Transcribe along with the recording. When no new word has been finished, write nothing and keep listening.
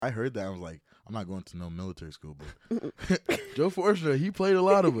I heard that. I was like, I'm not going to no military school, but Joe Forster, he played a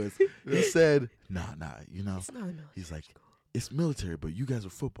lot of us. He said, nah, you know, It's not a military he's like, school. it's military, but you guys are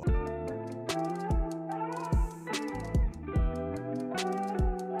football.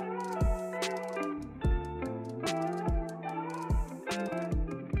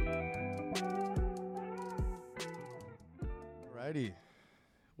 Alrighty.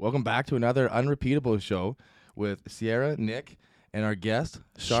 Welcome back to another Unrepeatable show with Sierra, Nick, and our guest,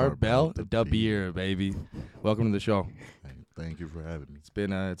 Charbel Dabire, baby. Welcome to the show. Thank you for having me. It's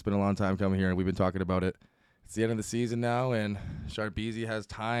been a long time coming here, and we've been talking about it. It's the end of the season now, and Charbeezy has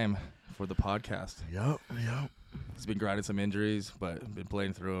time for the podcast. Yep. He's been grinding some injuries, but been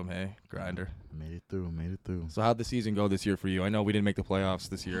playing through them, hey? Grinder. Made it through. So how'd the season go this year for you? I know we didn't make the playoffs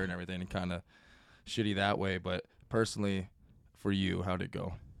this year and everything, and kind of shitty that way, but personally, for you, how'd it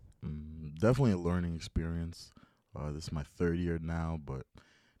go? Definitely a learning experience. This is my third year now, but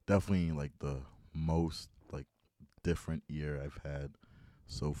definitely like the most like different year I've had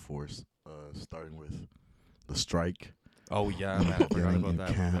so far. Starting with the strike. Oh yeah, man, I forgot about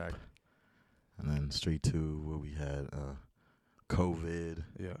that. Camp, and then straight to where we had COVID.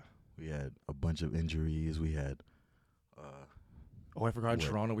 Yeah. We had a bunch of injuries. We had Oh, I forgot in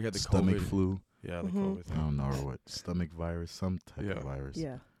Toronto we had the stomach COVID. flu. Yeah, the COVID I thing. don't know what stomach virus, some type of virus.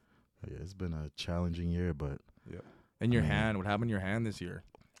 Yeah. But yeah, it's been a challenging year, but And your hand, what happened to your hand this year?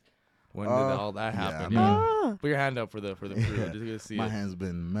 When did all that happen? I mean, Put your hand up for the crew. Just to see my it. hand's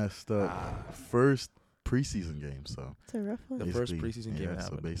been messed up. First preseason game, so It's a rough one. The first preseason game so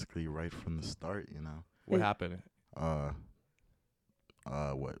happened. basically right from the start, you know. What happened?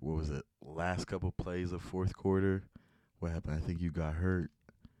 What was it? Last couple plays of fourth quarter. What happened? I think you got hurt,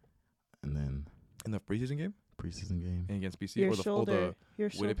 and then In the preseason game? preseason game, Against BC? Your or the shoulder. Your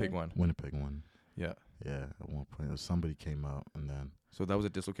Winnipeg shoulder. one? Winnipeg won. Yeah. Yeah, at one point somebody came out, and then So that was a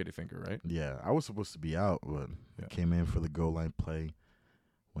dislocated finger, right? yeah, I was supposed to be out, but Yeah. came in for the goal line play.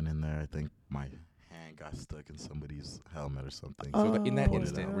 Went in there. I think my hand got stuck in somebody's helmet or something. So in that Oh,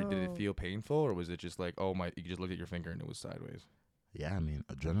 instant, did it no. feel painful, or was it just like, oh my, you just looked at your finger and it was sideways? Yeah, I mean,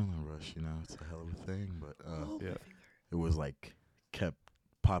 adrenaline rush, you know, it's a hell of a thing, but Yeah. it was like kept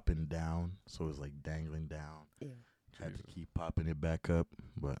popping down, so it was like dangling down. Yeah. Had to Jesus. keep popping it back up,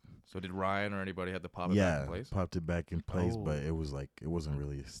 but So did Ryan or anybody have to pop it back in place? popped it back in place, but Oh. it was like it wasn't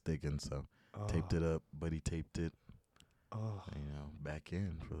really sticking, so taped it up. Buddy taped it, Oh. you know, back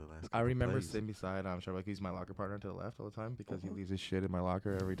in for the last. I couple remember plays. sitting beside Charbel. He's my locker partner to the left all the time because he leaves his shit in my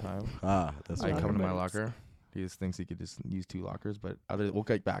locker every time. That's I right. come to my buddies. locker. He just thinks he could just use two lockers, but we'll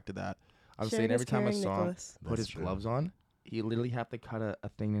get back to that. I'm Sharing saying is every time I caring, saw him Nicholas. put That's his true. gloves on, he literally have to cut a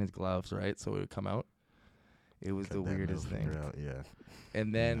thing in his gloves, right? So it would come out. It was Cut the that weirdest middle thing. finger out, yeah.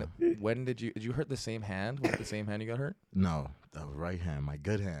 And then when did you hurt the same hand? Was it the same hand you got hurt? No, the right hand, my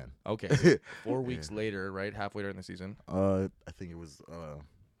good hand. Okay. So 4 weeks later, right? Halfway during the season. I think it was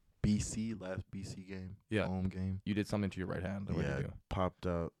BC, last BC game. Yeah. Home game. You did something to your right hand. What Yeah, did you popped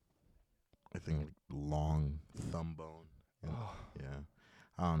out. I think like long thumb bone. do? And, yeah,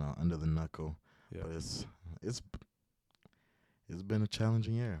 I don't know, under the knuckle. Yeah. But it's been a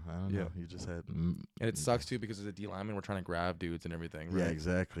challenging year. I don't Yeah. know. You just had And it sucks too because as a D lineman, we're trying to grab dudes and everything. Yeah, Right?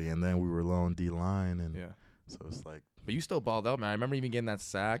 exactly. And then we were low on D line, and Yeah. so it's like But you still balled out, man. I remember even getting that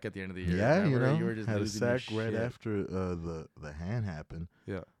sack at the end of the year. yeah, you Remember? know, You were just had a losing your sack right shit. after the hand happened.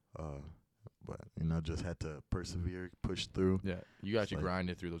 Yeah. But you know, just had to persevere, push through. Yeah. You actually like-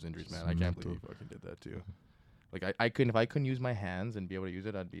 grinded through those injuries, man. it's I can't believe mental. you fucking did that too. Like I couldn't, if I couldn't use my hands and be able to use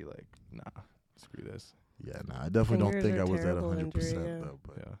it, I'd be like, nah, screw this. Yeah, no, I definitely don't Fingers think are I was at terrible 100% injury, yeah. though.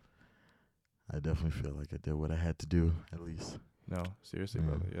 But Yeah. I definitely feel like I did what I had to do, at least. No, seriously, Yeah.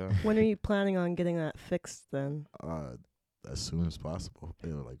 brother. Yeah. When are you planning on getting that fixed then? As soon as possible.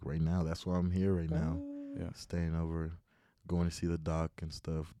 Like right now, that's why I'm here right now. Yeah. Staying over, going to see the doc and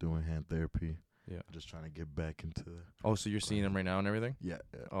stuff, doing hand therapy. Yeah. Just trying to get back into the Oh, so you're seeing him right now and everything? yeah.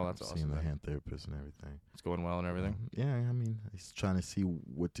 Oh, that's Seeing awesome, the man. hand therapist and everything. It's going well and everything. Yeah, I mean, he's trying to see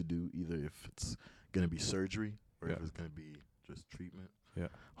what to do, either if it's gonna be surgery or if Yeah. it's gonna be just treatment. Yeah.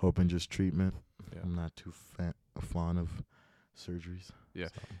 Hoping just treatment. Yeah. I'm not too fond of surgeries. Yeah.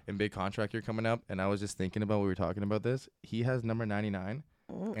 So. And big contract year coming up, and I was just thinking about, we were talking about this. He has number 99,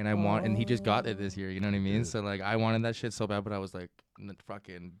 and he just got it this year. You know what I mean? did. So like, I wanted that shit so bad, but I was like,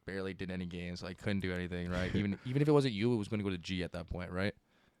 fucking barely did any games, so I couldn't do anything, right? even if it wasn't you, it was going to go to G at that point, right?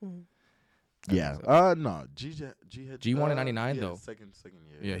 Mm. Yeah. So- No. G had G wanted 99 yeah, though. Second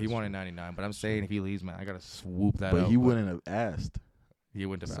year. Yeah, he that's wanted true. 99, but I'm saying if he leaves, man, I gotta swoop that But out. he wouldn't have asked. You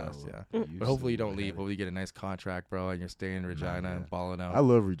went to Mass, So, yeah. I But used hopefully you to don't leave. ahead. Hopefully you get a nice contract, bro, and you're staying in Regina yeah. and balling out. I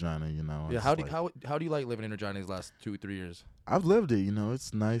love Regina, you know. Yeah, It's how do like- how do you like living in Regina these last 2-3 years? I've lived it, you know.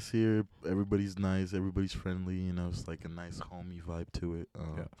 It's nice here. Everybody's nice. Everybody's friendly. You know, it's like a nice homey vibe to it.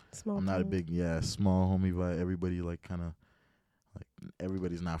 Yeah. Small I'm not a town. big, small homey vibe. Everybody like kind of like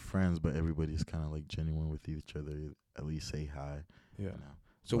everybody's not friends, but everybody's kind of like genuine with each other. At least say hi. Yeah. You know.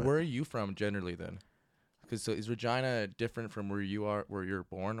 So But- where are you from generally then? Because so is Regina different from where you are, where you're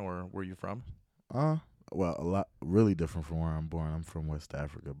born, or where you're from? Well, a lot really different from where I'm born. I'm from West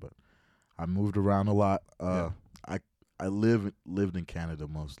Africa, but I moved around a lot. I lived in Canada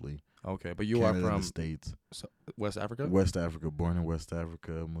mostly. Okay, but you Canada are and from the States. West Africa? West Africa, born in West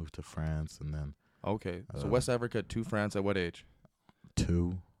Africa, moved to France, and then Okay, so Uh, West Africa to France at what age?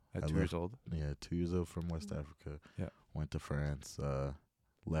 2 At I 2 years old. 2 years old from West Africa. Yeah. Went to France.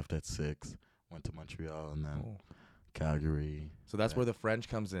 Left at 6. Went to Montreal and then Oh. Calgary. So that's Yeah. where the French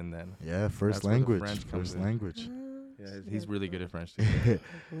comes in then. Yeah, first That's where the language. French comes First in. language. Yeah, he's really good at French too.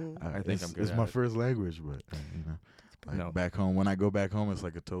 Mm. I think I'm good It's at my it. first language, but you know, like No. back home. When I go back home, it's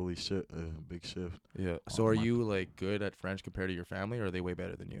like a totally big shift. Yeah. So Oh, are my- you like good at French compared to your family, or are they way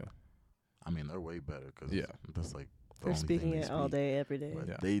better than you? I mean, they're way better because Yeah. that's like the They're only speaking thing they it all speak. day, every day. But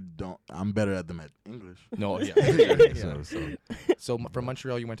Yeah. they don't. I'm better at them at English. No, yeah. So, so So from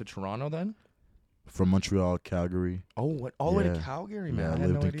Montreal, you went to Toronto then? from Montreal, Calgary. Oh, what? All the way to Yeah. Calgary, man. Yeah, I I had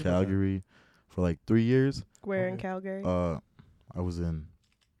lived no in idea about that. Calgary for like 3 years. Where in Okay. Calgary? I was in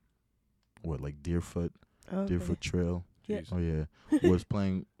like Deerfoot, Oh, okay. Deerfoot Trail. Yeah. Jeez. Oh yeah, was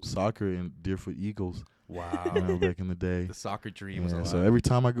playing soccer in Deerfoot Eagles. Wow. You know, back in the day. The soccer dream was Yeah, alive. so every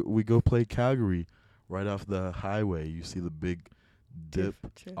time we go play Calgary, right off the highway, you see the big dip.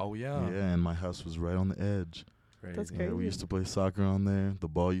 True. Oh yeah. Yeah, and my house was right on the edge. That's Yeah, crazy. we used to play soccer on there. The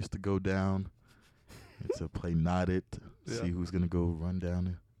ball used to go down. It's to play knot it, Yeah. see who's gonna go run down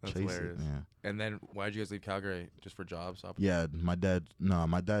and That's chase hilarious. it. Yeah. And then why did you guys leave Calgary? Just for jobs? Yeah, my dad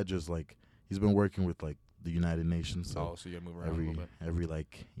just like he's been working with like the United Nations, so So you gotta move around a little bit. every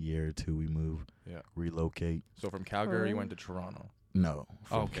like year or two we move, Yeah. relocate. So from Calgary, you Oh. went to Toronto. No,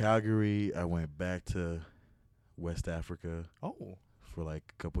 from Okay. Calgary I went back to West Africa Oh, for like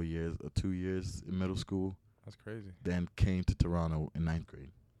a couple years, 2 years in middle school. that's crazy. Then came to Toronto in 9th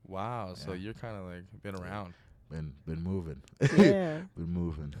grade. Wow. So Yeah. you're kind of like been around. Been moving, Yeah. been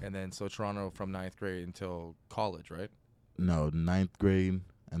moving. And then so Toronto from 9th grade until college, right? No, 9th grade,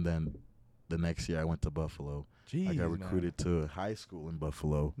 and then the next year I went to Buffalo. Jeez, I got man. recruited to high school in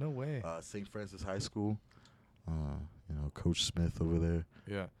Buffalo, No way. St. Francis High School. Coach Smith over there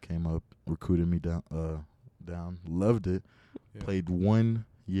Yeah. came up, recruited me down. Loved it. Yeah. Played 1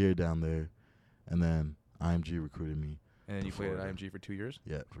 year down there, and then IMG recruited me. And then you played at Florida. IMG for 2 years?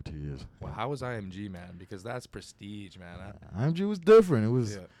 Yeah, for 2 years. Wow. Yeah. How was IMG, man? Because that's prestige, man. IMG was different. It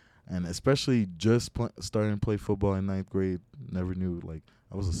was, Yeah. and especially just starting to play football in 9th grade. Never knew, like,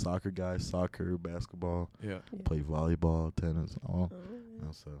 I was a soccer guy, soccer, basketball, Yeah. played volleyball, tennis, all. Oh, You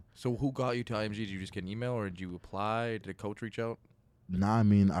know, so So who got you to IMG? Did you just get an email or did you apply? Did a coach reach out? nah, I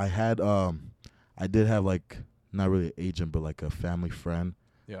mean, I did have like not really an agent, but like a family friend.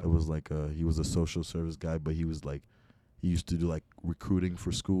 Yeah. It was like he was a social service guy, but he was like he used to do like recruiting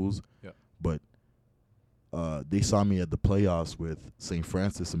for schools. Yeah. But they saw me at the playoffs with St.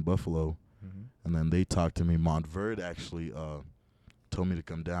 Francis in Buffalo, Mm-hmm. and then they talked to me. Montverde actually told me to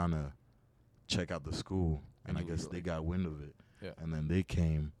come down to check out the school, and I you guess were they like- got wind of it. Yeah. And then they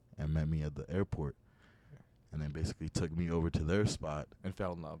came and met me at the airport, and then basically took me over to their spot. And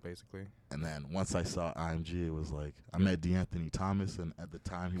fell in love, basically. And then once I saw IMG, it was like I met DeAnthony Thomas, and at the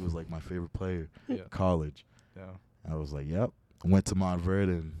time he was like my favorite player Yeah. in college. Yeah. I was like, yep. I went to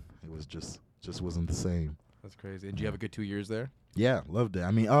Montverde, and it was just wasn't the same. That's crazy. And did you have a good 2 years there? Yeah, loved it. I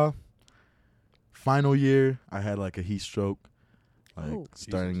mean, final year I had like a heat stroke, like Oh.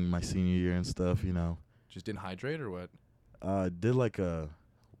 starting Jesus. my senior year and stuff. You know, Just didn't hydrate or what? did like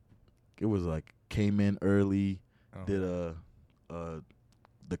it was like came in early, Oh. did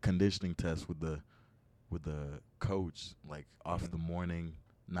the conditioning test with the coach, like off Mhm. the morning,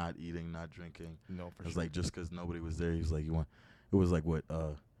 not eating, not drinking. No, for It was sure. like just 'cause nobody was there, he was like, you want, it was like what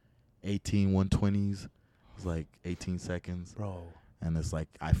 18 120s. It was like 18 seconds, Bro. and it's like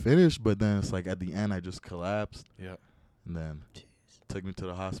I finished, but then it's like at the end I just collapsed, Yeah. and then jeez. took me to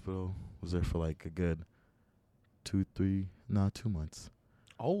the hospital. Was there for like a good 2 months.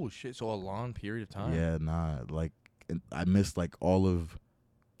 Oh, shit. So a long period of time. Yeah, like I missed like all of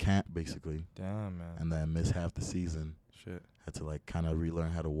camp basically, Damn, man. and then missed half the season. Shit. Had to like kind of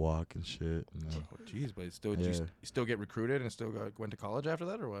relearn how to walk and shit. You know. Oh, jeez, but still, did you Yeah. you still get recruited and still went to college after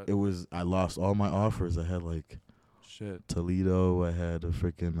that or what? I lost all my offers. I had like Shit. Toledo. I had a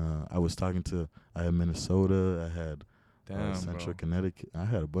freaking. I had Minnesota. I had Damn, Central bro. Connecticut. I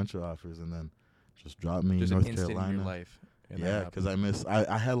had a bunch of offers, and then just dropped me Just North an instant Carolina. in your life. and that Yeah, because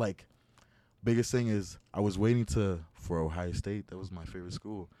I had like, biggest thing is I was waiting for Ohio State. That was my favorite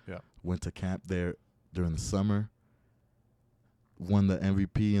school. Yeah. Went to camp there during the summer. Won the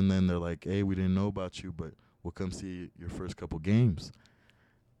MVP, and then they're like, "Hey, we didn't know about you, but we'll come see your first couple games."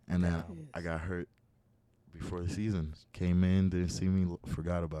 And then I got hurt before the season. Came in, didn't see me,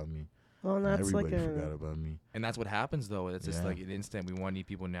 forgot about me. Well, and that's Everybody like forgot about me. And that's what happens, though. It's just Yeah. like an instant. We want to need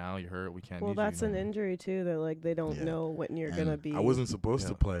people now. You're hurt. We can't well, need that's you. an injury too. That like they don't Yeah. know when you're And gonna be I wasn't supposed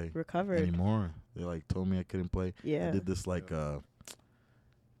to play recovered. anymore. They like told me I couldn't play. Yeah. I did this like kind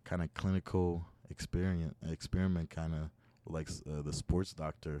of clinical experiment kind of like the sports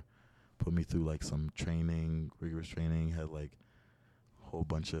doctor put me through like some training, rigorous training, had like a whole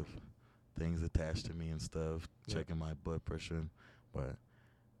bunch of things attached to me and stuff, checking my blood pressure, but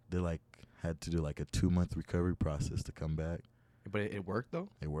they like had to do like a 2-month recovery process to come back. But it worked, though?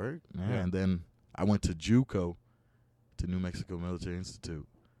 It worked, yeah. Yeah. And then I went to JUCO, to New Mexico Military Institute.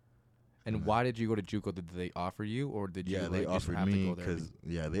 And why did you go to JUCO? Did they offer you, or did you? Yeah, they just offered have to me go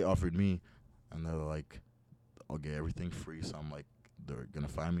there? they offered me, and they're like, I'll get everything free. So I'm like, they're gonna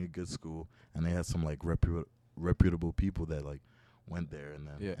find me a good school, and they had some like reputable people that like went there, and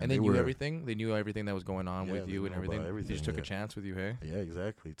then And they knew everything. They knew everything that was going on Yeah, with they you and know about everything. They just took a chance with you, hey? Yeah,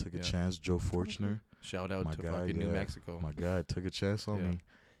 exactly. Took a Yeah. chance. Joe Fortner, Shout out my to guy, fucking New yeah. Mexico. my guy, took a chance on Yeah. me.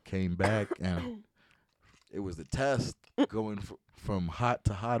 Came back, and it was the test going from hot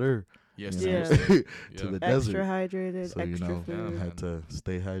to hotter. Yes, you know, Yeah. to Yeah. the Extra desert. hydrated, So extra you know, food. had to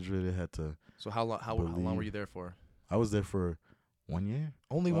stay hydrated. Had to. So how long were believe- you there for? I was there for 1 year.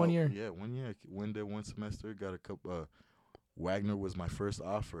 Only 1 year. Yeah, 1 year. Went there 1 semester. Got a couple. Wagner was my first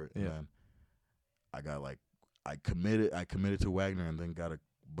offer. And Yeah. then I got like, I committed to Wagner, and then got a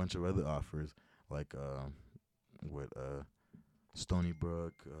bunch of other offers like with Stony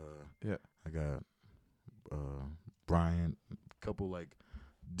Brook. Yeah. I got Bryant. A couple like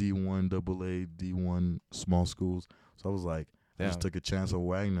D1 AA, D1 small schools. So I was like, I just Damn. took a chance on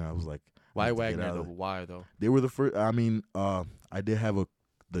Wagner. I was like, Why have to get Wagner out though? of it. Why though? They were the first. I mean, I did have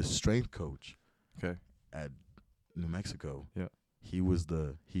the strength coach. Okay. At New Mexico. Yeah. He was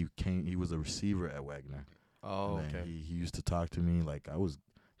a receiver at Wagner. Oh, And then okay. he used to talk to me like I was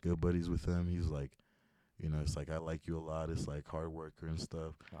good buddies with him. He was like, you know, it's like I like you a lot. It's like hard worker and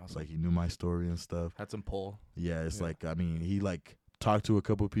stuff. It's Awesome. like he knew my story and stuff. Had some pull. Yeah, it's Yeah. like I mean, he like talked to a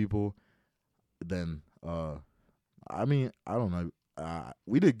couple people. Then I mean, I don't know.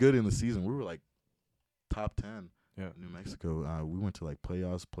 We did good in the season. We were like top 10 Yeah. in New Mexico. We went to like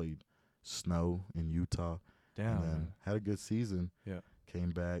playoffs, played snow in Utah. Damn. And then Man. had a good season. Yeah.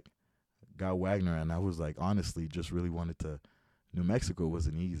 Came back, got Wagner, and I was like, honestly, just really wanted to. New Mexico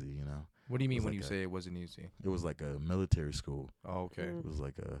wasn't easy, you know. What do you mean was when like you say it wasn't easy? It was like a military school. Oh, okay. Mm. It was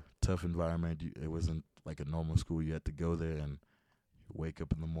like a tough environment. It wasn't like a normal school. You had to go there and wake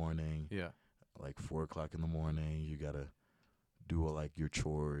up in the morning, Yeah. like 4:00 in the morning. You gotta do all like your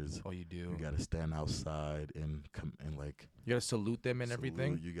chores. Oh, you do. You gotta stand outside and come and like You gotta salute them and salute.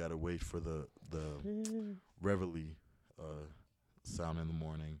 everything. You gotta wait for the Mm. reveille sound in the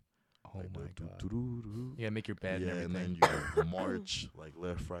morning. Oh like my the god. doo-doo-doo-doo. Yeah, make your bed Yeah, and and everything. then you march like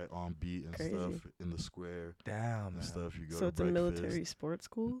left, right, on beat and Crazy. stuff in the square Damn. and Man. stuff. You go So to it's a breakfast. military sports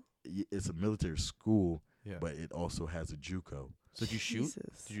school. It's a military school, Yeah. but it also has a JUCO. So did you shoot?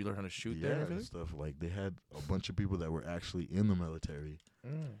 Jesus. Did you learn how to shoot Yeah, there and and everything? stuff like they had a bunch of people that were actually in the military,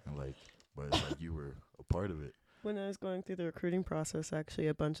 and like, but it's like you were a part of it. When I was going through the recruiting process, actually,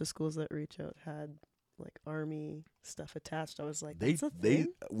 a bunch of schools that reach out had like army stuff attached. I was like, that's a thing?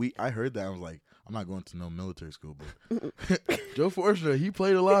 I heard that. I was like, I'm not going to no military school, but Joe Forster, he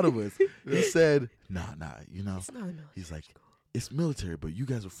played a lot of us. He said, nah, you know, It's not a military he's like, school. it's military, but you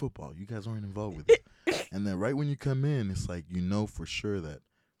guys are football. You guys aren't involved with it. And then right when you come in, it's like, you know for sure that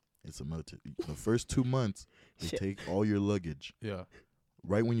it's a military. The first 2 months, they Shit. take all your luggage. Yeah.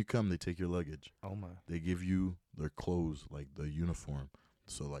 Right when you come, they take your luggage. Oh my. They give you their clothes, like the uniform.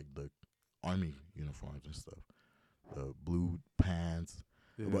 So like the army uniforms and stuff. The blue pants.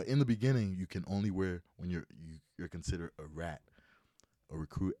 Yeah. But in the beginning, you can only wear when you're considered a rat, a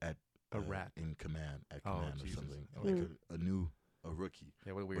recruit at A rat. in command at Oh, command or Jesus. something, Okay. like a rookie.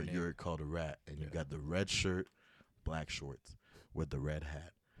 Yeah, what a weird But name. you're called a rat, and you Yeah. got the red shirt, black shorts, with the red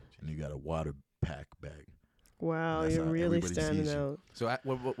hat, and you got a water pack bag. Wow, That's you're how really everybody standing sees you. out. So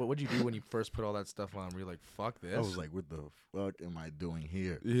what'd you do when you first put all that stuff on? Were you like, fuck this? I was like, "What the fuck am I doing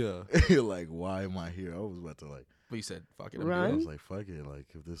here? yeah. Like, why am I here?" I was about to like. But you said, fuck it. I'm Run? doing I it. was like, "Fuck it!" Like,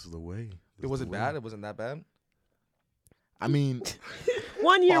 if this is the way, It wasn't bad. It wasn't that bad. I mean,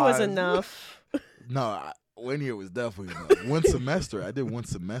 1 year was Pause. enough. no, 1 year was definitely enough. One semester. I did one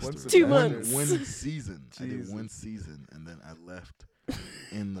semester. 2 One- months. One season. I did Jesus. one season, and then I left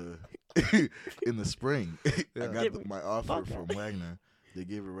in the in the spring. I Yeah. got my offer Fuck from that. Wagner. They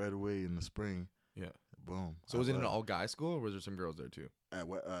gave it right away in the spring. Yeah. Boom. So I was it an left. all-guy school, or was there some girls there too? At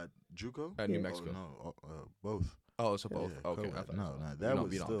what? JUCO? At New Yeah. Mexico. Oh, no, both. Oh, so both. Yeah, Okay. co-ed. I thought No, so. no, You that don't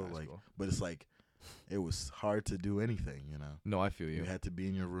was beat still all-guy like, school. but it's like, it was hard to do anything, you know. No, I feel You you. had to be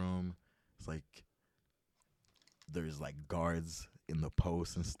in your room. It's like there's like guards in the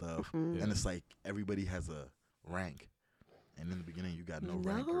post and stuff, Mm. and it's like everybody has a rank. And in the beginning, you got no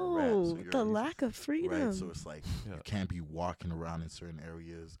rank or a rat. No, So you're the lack of freedom. right. So it's like Yeah. you can't be walking around in certain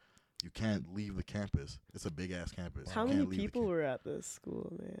areas. You can't leave the campus. It's a big ass campus. How You many can't leave the people were at this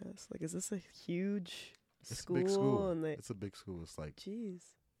school, man? Like, is this a huge It's school? a big school. And they, It's a big school. It's like jeez.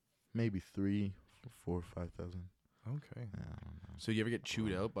 maybe 3, 4, 5,000. Okay. Yeah, I don't know. So you ever get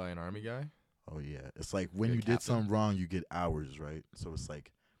chewed out by an army guy? Oh yeah, it's like when You're a you did captain? something wrong, you get hours, right? So it's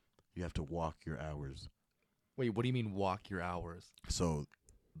like you have to walk your hours. Wait, what do you mean walk your hours? So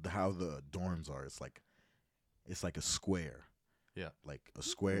how the dorms are, it's like a square. Yeah. Like a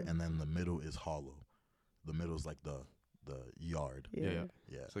square, and then the middle is hollow. The middle is like the yard. Yeah. Yeah.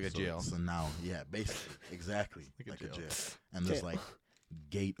 Yeah. It's like a jail. So now, yeah, basically, exactly Like a like a jail. jail. And there's Jail. like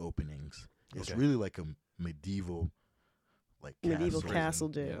gate openings. It's Okay. really like a medieval, like Medieval castle castle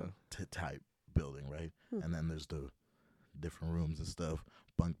jail. type building, right? Hmm. And then there's the different rooms and stuff,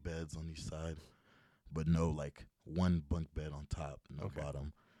 bunk beds on each side, but no like one bunk bed on top, no Okay.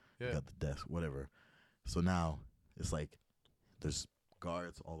 bottom. Yeah. You got the desk, whatever. So now it's like there's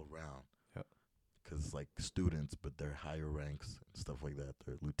guards all around. Yep. Because it's like students, but they're higher ranks and stuff like that.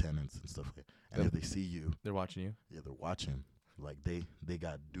 They're lieutenants and stuff like that. And Yep. if they see you, They're watching you. yeah, they're watching. Like they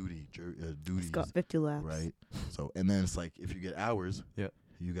got duties, It's got 50 laps. right? So and then it's like if you get hours, Yeah.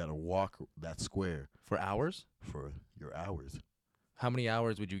 you got to walk that square For hours? for your hours. How many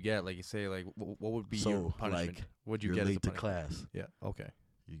hours would you get? Like you say, like what would be So, your punishment? like, What'd you You're get as a late to punishment? class, Yeah. Okay.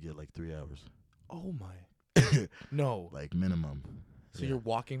 you get like 3 hours, Oh my. No. like minimum. So Yeah. you're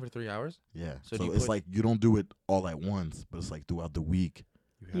walking for 3 hours? Yeah. So So, do you it's put- like you don't do it all at once, but it's like throughout the week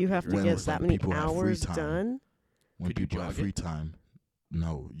You have to When get it's that like many people have free hours time. done. when Could you people have jog it? free time.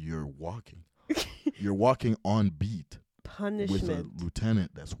 No, you're walking. You're walking on beat with a Punishment.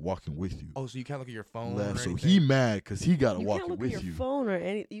 lieutenant that's walking with you. Oh, so you can't look at your phone. Left. Or So anything? he mad because he got to You walk can't it look with at your you. phone or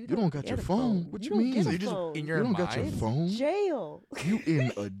any. You don't got get your a phone. What you don't mean? Get So a you just phone. in You your don't got your mind? phone. Jail. You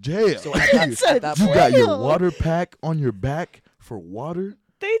in a jail. So That's a that you point- got your jail. water pack on your back for water,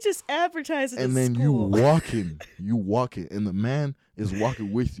 They just advertise it and at then school. you walking, and the man is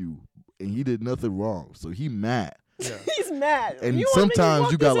walking with you, and he did nothing wrong, so he mad. Yeah. He's mad. And You want me to sometimes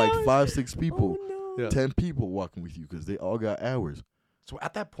walk you got these like hours? 5-6 people, Oh, no. Yeah. 10 people walking with you because they all got hours. So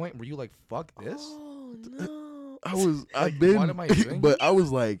at that point, were you like, "Fuck this"? Oh no. Like, what am I doing? but I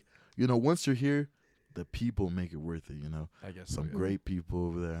was like, once you're here, the people make it worth it. I guess Some so, yeah. great people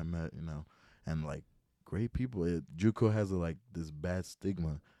over there I met, and like great people. JUCO has this bad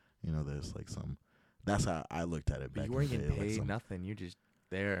stigma, there's like some. That's how I looked at it But back you weren't in the getting day. paid Like nothing. You just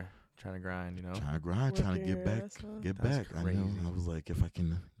there trying to grind. trying to grind, trying to Working get your back, ass off. get That's back. crazy. I was like, if I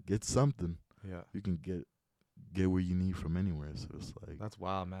can get something, Yeah. you can get where you need from anywhere. So it's like That's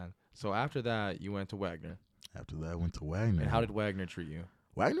wild, man. So after that, you went to Wagner. after that, I went to Wagner. And how did Wagner treat you?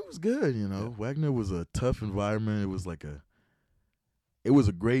 Wagner was good, Yeah. Wagner was a tough environment. It was it was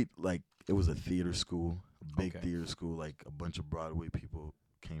a great, it was a theater school, a big Okay. theater school. Like a bunch of Broadway people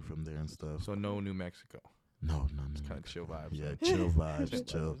came from there and stuff. So no New Mexico. No. Just kinda chill vibes, Yeah, right? chill vibes,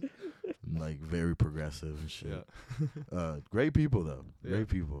 chill, like very progressive and shit. Great people though, Yeah. great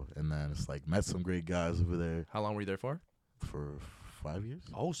people. And then it's like met some great guys over there How long were you there for? for 5 years.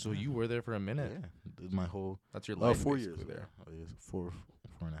 Oh, so you were there for a minute. Yeah, did my whole That's your life. 4 years basically there. Oh, yes, 4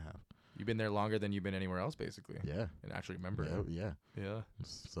 and a half. You've been there longer than you've been anywhere else, basically. Yeah, And actually remember yeah, it. yeah. Yeah.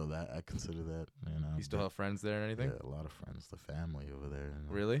 So that I consider that. You still have friends there and anything? Yeah, a lot of friends, the family over there.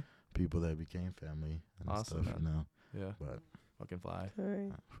 Really? People that became family and Awesome, stuff, man. But Yeah. Fucking fly.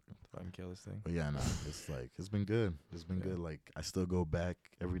 Sorry. Fucking kill this thing. but yeah, no, it's been good. It's been Yeah. good. Like I still go back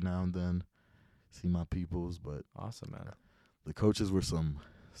every now and then, see my peoples, but Awesome, man. the coaches were some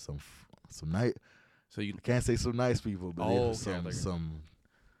nice. So you I can't say some nice people, but they Oh, were okay,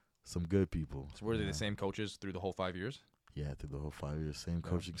 some good people. so were they you the know. same coaches through the whole 5 years? Yeah, through the whole 5 years, same Yeah.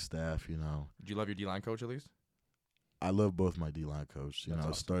 coaching staff. Did you love your D-line coach at least? I love both my D-line coach. That's It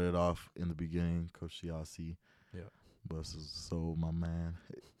awesome. started off in the beginning, Coach Siasi. Yeah. But so my man,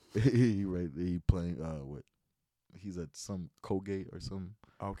 he playing what? He's at some Colgate or some.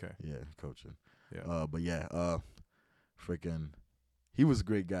 Okay. Yeah, coaching. Yeah. But yeah. freaking. He was a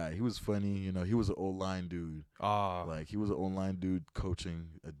great guy. He was funny. You know, he was an O-line dude. Oh, Like he was an O-line dude coaching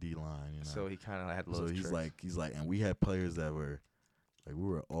a D-line. You know, so he kind of had so those he's tricks. like, and we had players that were like we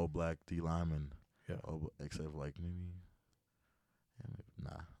were all black D linemen. Yeah. Except for like maybe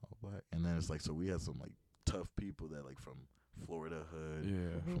all black. And then it's like so we had some like tough people that like from Florida hood,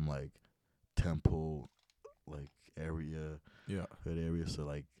 Yeah. from like Temple, like area, hood area. So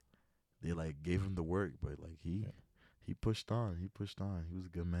like they like gave him the work, but like he pushed on. He pushed on. He was a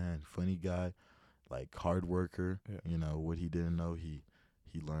good man, funny guy, like hard worker. Yeah. You know what he didn't know, he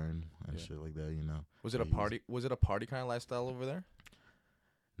learned and shit like that. You know. Was it But a party? Was it a party kind of lifestyle over there?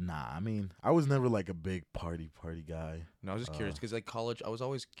 Nah, I mean, I was never like a big party guy. No, I was just curious because like college, I was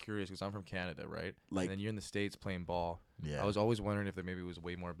always curious because I'm from Canada, right? Like, and then you're in the States playing ball. yeah. I was always wondering if there maybe was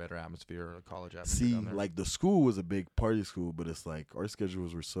way more better atmosphere or a college atmosphere See, down there. like the school was a big party school, but it's like our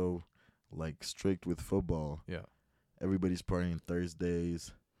schedules were so like strict with football. Yeah. Everybody's partying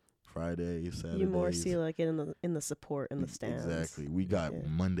Thursdays, Fridays, Saturdays. You more see like it in the support in the stands. Exactly. We got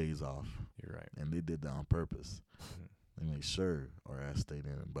Mondays off. You're right. And they did that on purpose. Mhm. They made sure our ass stayed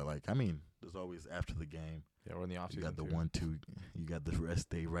in. But like, I mean, there's always after the game. Yeah, we're in the off You season. got the too. 1-2. You got the rest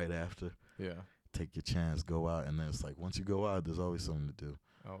day right after. Yeah. Take your chance, go out, and then it's like once you go out, there's always something to do.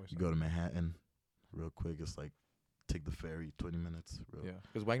 Always. You go to Manhattan, real quick. It's like take the ferry, 20 minutes. Yeah,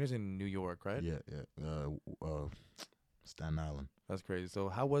 because Wagner's in New York, right? Yeah. Staten Island. That's crazy. So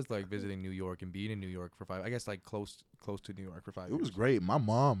how was like visiting New York and being in New York for 5? I guess like close to New York for 5 years. It was great. My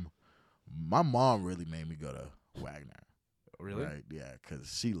mom really made me go to Wagner. Really? Right? Yeah,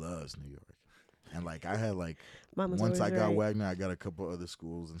 because she loves New York. And like I had like Mama's once I always got right. Wagner, I got a couple other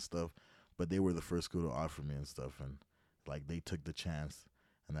schools and stuff, but they were the first school to offer me and stuff, and like they took the chance,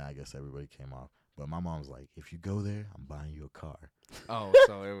 and then I guess everybody came off. But my mom's like, if you go there, I'm buying you a car. Oh,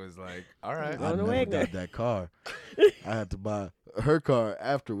 so it was like, all right. Going I to never Wagner. got that car. I had to buy her car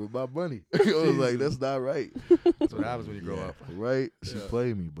after with my money. I was like, that's not right. That's what happens when you grow Yeah, up. right? She Yeah.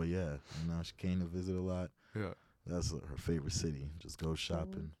 played me, but yeah, she came to visit a lot. Yeah. That's her favorite city. Just go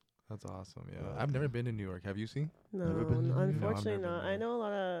shopping. That's awesome. Yeah. Right. I've never been to New York. Have you seen? No, Never been to New York? unfortunately No, I've never not. been I know a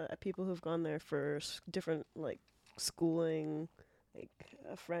lot of people who've gone there for different like schooling. Like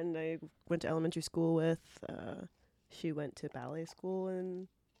a friend I went to elementary school with, she went to ballet school in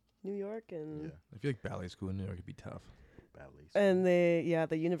New York, and Yeah, I feel like ballet school in New York would be tough. ballet. and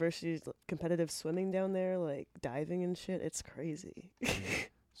the university's competitive swimming down there, like diving and shit. It's crazy.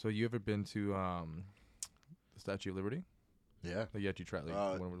 So you ever been to the Statue of Liberty? Yeah. Like you actually tried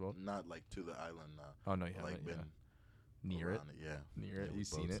like one of those? Not like to the island. Oh no, you like haven't. been Yeah. Near it. around Yeah. Near Yeah, it. with You've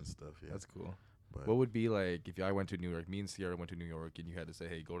seen boats it. and stuff. Yeah. That's cool. But What would be like if I went to New York? Me and Sierra went to New York, and you had to say,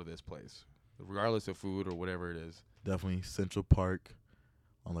 "Hey, go to this place," regardless of food or whatever it is. definitely Central Park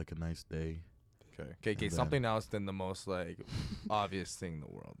on like a nice day. Okay. And then- Something else than the most like obvious thing in the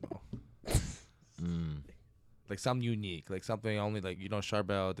world, though. Mm. Like something unique, like something only like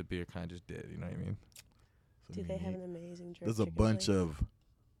Charbel Dabire kind of just did. You know what I mean? Do they have an amazing jerk There's a chicken bunch place? of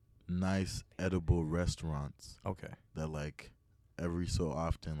nice edible restaurants Okay. that like every so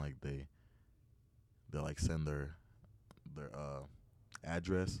often like they like send their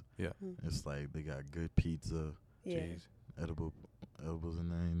address. Yeah. Mm. It's like they got good pizza, Yeah. Jeez. edibles in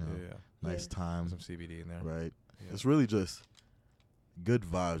there, Yeah. nice Yeah. time, Some CBD in there. right? Yeah. It's really just good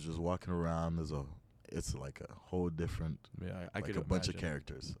vibes. Just walking around, it's like a whole different, Yeah, I like could a bunch of imagine.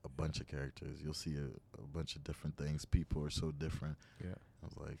 characters, You'll see a bunch of different things. People are so different. Yeah. I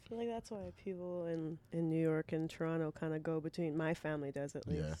was like, I feel like that's why people in New York and Toronto kind of go between. My family does at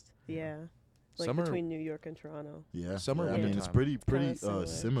Yeah. least. Yeah. Like Summer- between New York and Toronto. yeah, Summer, yeah, I winter mean, it's time. pretty Kinda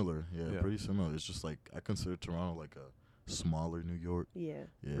similar. Yeah, Yeah. pretty similar. It's just like I consider Toronto like a smaller New York. Yeah.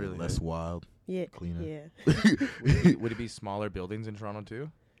 Yeah, Really, less eh? wild, Yeah. cleaner, Yeah. Would it be smaller buildings in Toronto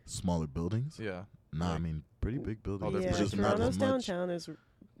too? smaller buildings. Yeah. Nah, I Like- mean pretty big buildings. Oh, they're yeah. It's pretty just not Toronto's as much. downtown is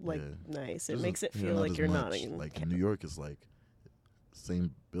like Yeah. nice. It There's makes it yeah, feel like as you're not much. in Like Canada. New York is like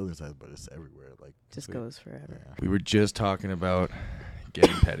same building size, but it's everywhere. Like Just Sweet. goes forever. yeah. We were just talking about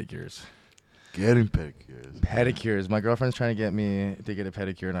getting pedicures. Getting pedicures. Pedicures. My girlfriend's trying to get me to get a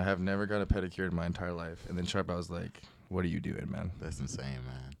pedicure, and I have never got a pedicure in my entire life. And then Charbel was like, "What are you doing, man? That's insane,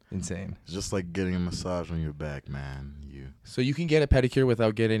 man. Insane." It's just like getting a massage on your back, man. So you can get a pedicure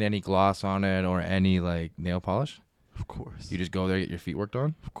without getting any gloss on it or any like nail polish? Of course. You just go there, get your feet worked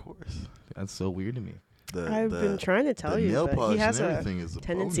on? Of course. That's so weird to me. I've been trying to tell the you, nail but polish he has and a everything is a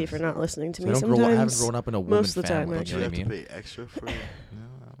tendency for bonus. not listening to So me I haven't sometimes. grown up in a woman Most of the time, family, Don't you you know have what I to mean? pay extra for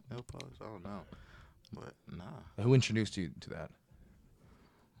nail polish? I don't know. But nah. Who introduced you to that?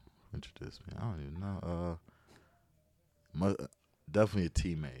 Introduce me. I don't even know. Definitely a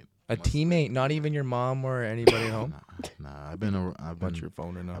teammate. A teammate, not even your mom or anybody at home? Nah, I've been What's your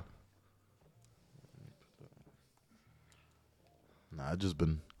phone or no? I've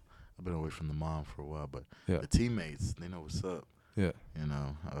been away from the mom for a while, but Yeah. the teammates, they know what's up. Yeah. You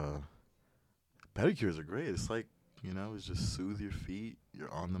know, pedicures are great. It's like, you know, it's just soothe your feet. You're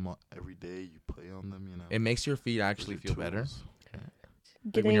on them every day. You play on them, you know. It makes your feet actually Those are feel better. tools.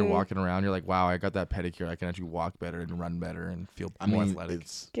 Like when you're walking around, you're like, wow, I got that pedicure. I can actually walk better and run better and feel more athletic.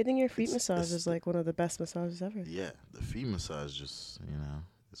 Getting your feet massaged is like one of the best massages ever. Yeah, the feet massage just, you know,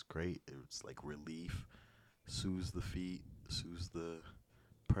 it's great. It's like relief, soothes the feet, soothes the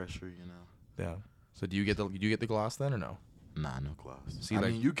pressure, you know. Yeah. So do you get the gloss then or no? Nah, no gloss. See, I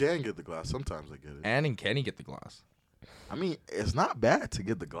like- mean, you can get the gloss. Sometimes I get it. And can he get the gloss? I mean, it's not bad to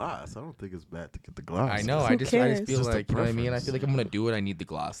get the gloss. I don't think it's bad to get the gloss. I know. Who I just cares? feel Just a like, you know what I mean? I preference. feel like I'm going to do it. I need the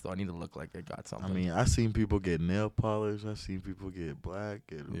gloss, though. I need to look like I got something. I mean, I've seen people get nail polish. I've seen people get black,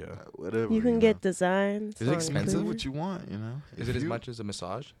 get Yeah. whatever. You can know. get designs. Is it on expensive? Do your- what you want, you know. is it as much as a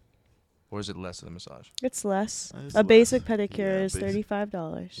massage? Or is it less of a massage? It's less. It's A basic less. pedicure Yeah, is basic.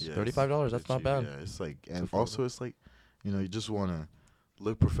 $35. Yeah, $35, that's not bad. Yeah, it's like, It's and affordable. also it's like, you know, you just want to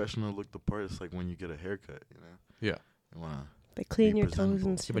look professional, look the part. It's like when you get a haircut, you know. Yeah. You want They clean Be your toes presentable.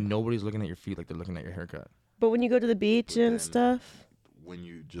 and Yeah, stuff. but nobody's looking at your feet like they're looking at your haircut. But when you go to the beach But and then- stuff, when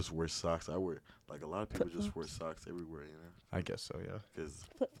you just wear socks. I wear, like, a lot of people just wear Flip-flops. socks everywhere, you know, I guess so, yeah. because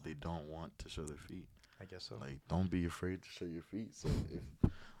Flip-flops. they don't want to show their feet. I guess so. Like, don't be afraid to show your feet. So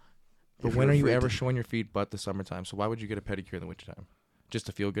But if when you're are you afraid ever to- showing your feet but the summertime? So why would you get a pedicure in the wintertime? Just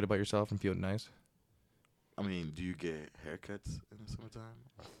to feel good about yourself and feel nice? I mean, do you get haircuts in the summertime?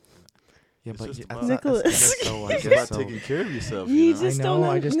 Yeah, It's but just yeah, about- I Nicholas. guess so. I It's guess about so. taking care of yourself. you You know? just I don't.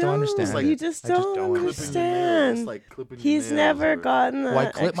 know, I just don't understand. It's like- you just I just don't don't Clipping your nails. understand. It's like clipping your He's nails never or- gotten that. Well,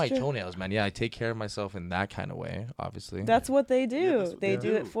 I clip my extra- toenails, man. Yeah, I take care of myself in that kind of way, obviously. That's what they do. that's what they they do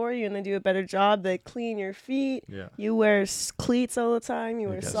do. it for you, and they do a better job. They clean your feet. Yeah. You wear cleats all the time. You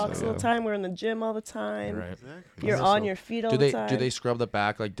I wear guess socks so, all yeah. the time. We're in the gym all the time. Right. Exactly. You're guess on so. your feet all Do the they time. do they scrub the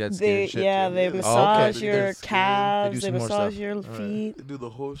back like dead skin They shit? yeah, too? they Yeah, they massage do your their skin. calves. They do They some more massage stuff. your Alright. feet. They do the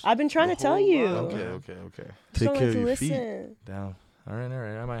whole. I've been trying the to tell whole you. lot. Okay, Yeah. okay, okay. Just Take don't care like of to your feet. listen. Down. All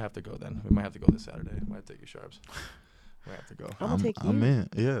right. I might have to go then. We might have to go this Saturday. Might take you sharps. Might have to go. I'm gonna take you. I'm in.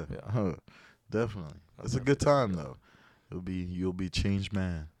 Yeah. Yeah. Huh. Definitely. I'll It's a good time though. You'll be changed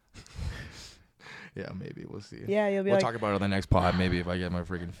man. Yeah, maybe we'll see. Yeah, you'll be We'll like, talk about it on the next pod. Maybe if I get my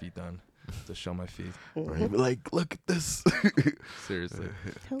freaking feet done, to show my feet. Or he'll be like, look at this. Seriously.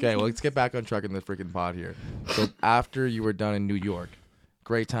 "Tell Okay, well me." let's get back on track in the freaking pod here. So after you were done in New York,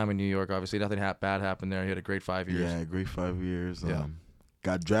 great time in New York. Obviously, nothing bad happened there. You had a great 5 years. Yeah, great 5 years. Yeah.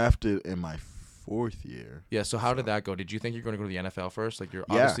 Got drafted in my 4th year. Yeah. So how did that go? Did you think you're going to go to the NFL first? Like Yeah.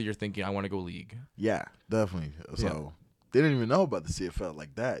 obviously you're thinking I want to go league. Yeah, definitely. So they didn't even know about the CFL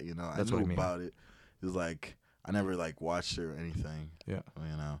like that, you know. That's I what knew I mean. about it. It was like I never like watched it or anything. Yeah.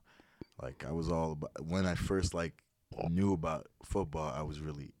 You know. Like I was all about when I first like knew about football, I was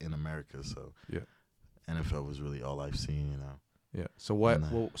really in America, so Yeah. NFL was really all I've seen, you know. Yeah. So what?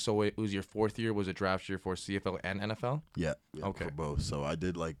 And, Well, so it was your 4th year. Was it draft year for CFL and NFL? Yeah, Okay. for both. So I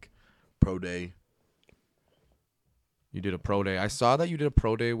did like pro day. You did a pro day. I saw that you did a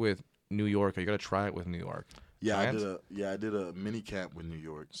pro day with New York. You got to try it with New York. Yeah, Giants? I did a mini camp with New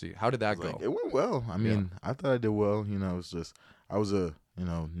York. See, how did that Like, go? it went well. I mean, I thought I did well. You know, it's just I was a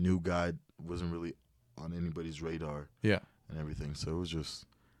new guy, wasn't really on anybody's radar. Yeah. And everything. So it was just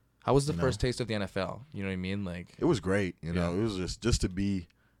How was the you know. first taste of the NFL? You know what I mean? Like, it was great. You know, Yeah. it was just to be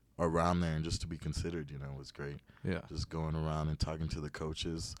around there and just to be considered. You know, was great. yeah, Just going around and talking to the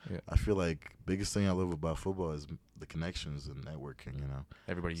coaches. Yeah. I feel like biggest thing I love about football is the connections and networking. You know,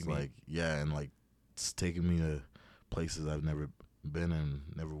 everybody you it's meet. like and like it's taking me to places I've never been and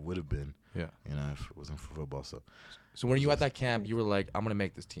never would have been. Yeah. You know, if it wasn't for football. So So when you at that camp, you were like, I'm gonna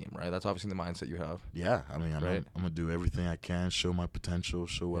make this team, right? That's obviously the mindset you have. yeah, I mean, Right. I'm gonna do everything I can, show my potential,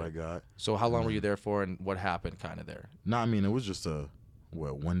 show what Yeah. I got. So how long were you there for, and what happened kind of there? No, I mean it was just a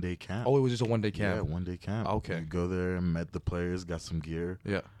 1-day camp. Oh, it was just a 1-day Yeah, camp. 1-day camp. Okay. You go there and met the players, got some gear,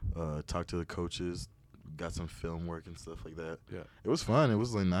 Yeah. talked to the coaches, got some film work and stuff like that. Yeah. It was fun. It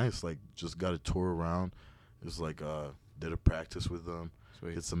was like nice. Like just got a tour around. It was like did a practice with them,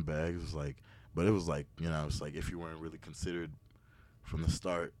 Sweet. hit some bags. It was like, but it was like it's like if you weren't really considered from the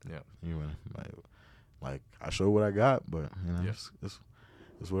start, Yeah. you were like I showed what I got, but Yeah.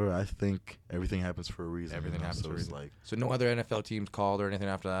 it's where I think everything happens for a reason. Everything happens so for a it's reason. like. So no other NFL teams called or anything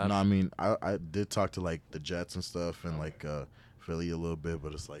after that? No, I mean I did talk to like the Jets and stuff and like Philly a little bit,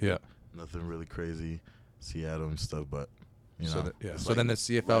 but it's like Yeah. nothing really crazy, Seattle and stuff. But you So know, that- yeah. it's So like then the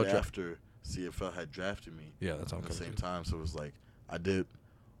CFL right dra- after CFL had drafted me Yeah, that's all at the I'm same coming time, so it was like I did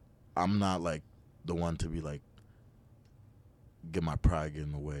I'm not like the one to be like get my pride get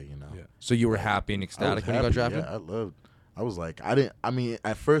in the way, you know. Yeah. So you were Like, happy and I was ecstatic when you got happy, drafted? Yeah, I was like, I didn't. I mean,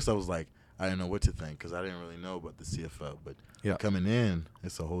 at first I was like, I didn't know what to think because I didn't really know about the CFL. But Yeah. coming in,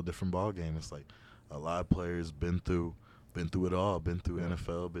 it's a whole different ball game. It's like a lot of players been through it all. Been through Yeah.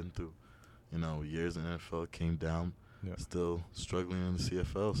 NFL. Been through, years in NFL. Came down, Yeah. still struggling in the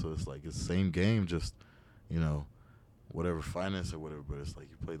CFL. So it's like it's the same game, just whatever finance or whatever. But it's like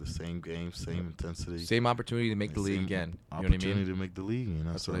you play the same game, same intensity, Same opportunity to make the league same again. You know what I opportunity mean? to make the league.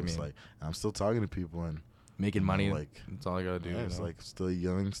 That's So what I it's mean. like I'm still talking to people and. Making money, like that's all I gotta do. Yeah, it's like still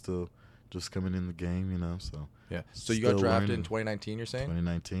young, still just coming in the game, so. Yeah. So you got still drafted in learning. 2019, you're saying?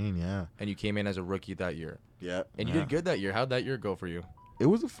 2019, yeah. And you came in as a rookie that year. Yeah. And you did good that year. How'd that year go for you? It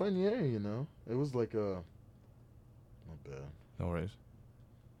was a fun year, It was like not bad. No worries.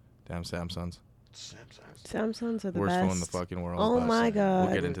 Damn Samsungs. Samsungs are the Worst best. phone in the fucking world. Oh but my god.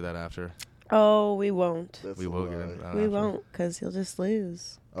 We'll get into that after. Oh, we won't. That's We a will get lie. into that We after. won't, because you'll just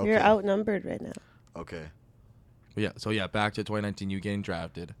lose. Okay. You're outnumbered right now. Okay. But yeah. So yeah, back to 2019. You getting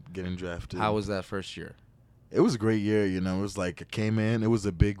drafted. Getting drafted. How was that first year? It was a great year, It was like I came in. It was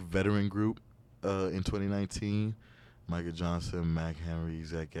a big veteran group in 2019. Micah Johnson, Mac Henry,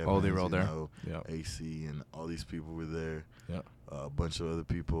 Zach Evans. Oh, they were all there? Yeah. AC and all these people were there. Yeah. A bunch of other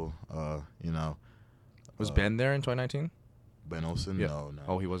people. Was Ben there in 2019? Ben Olsen? Yeah. No.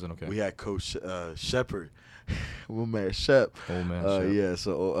 Oh, he wasn't. Okay. We had Coach Shepard. Old man Shep. Old man Shep. Yeah,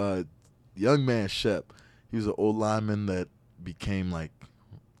 so young man Shep. He was an old lineman that became like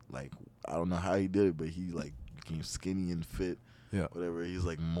I don't know how he did it, but he like became skinny and fit. Yeah. Whatever. He's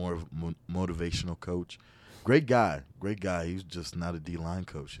like more of a motivational coach. Great guy. He's just not a D-line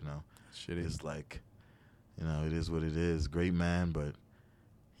coach, Shitty. It's like, it is what it is. Great man, but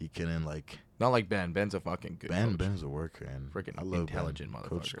he couldn't like. Not like Ben. Ben's a fucking good coach. Ben's a worker and Freaking I love intelligent Ben.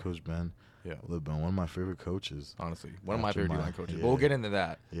 motherfucker. Coach Ben. Yeah. I love Ben. One of my favorite coaches. Honestly, one of my After favorite my- D-line coaches. yeah. But we'll get into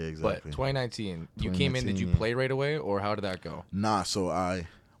that. Yeah, exactly. But 2019, you came in. Did you 2019, play right away, or how did that go? Nah, so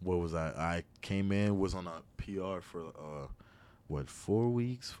what was I? I came in, was on a PR for 4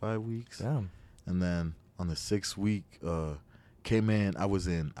 weeks, 5 weeks, Damn. and then on the 6th week, came in. I was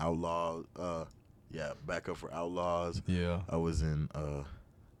in Outlaw, backup for Outlaws. Yeah. I was in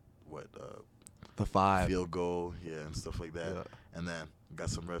The 5. field goal, and stuff like that, Yeah. and then got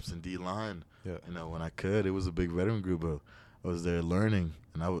some reps in D line. Yeah. When I could, it was a big veteran group, but I was there learning,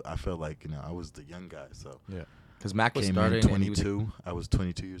 and I felt like I was the young guy, so. Yeah. Because Mac was Came starting. in and he was 22. I was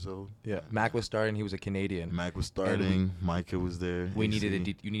 22 years old. yeah. Mac was starting. He was a Canadian. Mac was starting. Micah was there. We AC.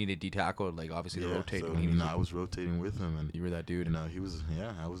 needed you needed a D tackle, like obviously to rotate. So, when he needed I was rotating with him, and you were that dude. he was.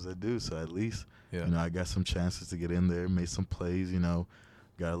 Yeah, I was that dude. So at least, Yeah. I got some chances to get in there, made some plays.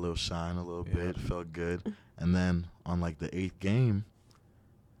 Got a little shine, a little Yeah. bit, felt good, and then on like the 8th game,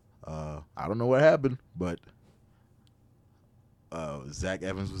 I don't know what happened, but Zach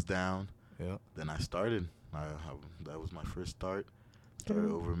Evans was down. Yeah. Then I started. That was my first start. Started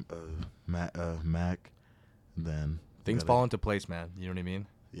over Mac. Then Things gotta- fall into place, man. You know what I mean?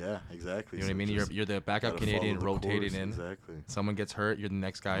 Yeah, exactly. You know what I So mean? just You're the backup gotta Canadian follow the rotating course, in. Exactly. Someone gets hurt, you're the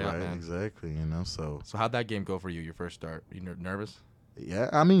next guy up, Right, man. exactly. So So how'd that game go for you? Your first start? You nervous? yeah,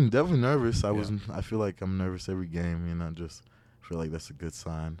 I mean, definitely nervous. Yeah. I feel like I'm nervous every game. Just feel like that's a good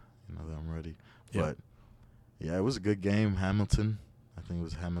sign. That I'm ready. Yeah. But yeah, it was a good game. Hamilton, I think it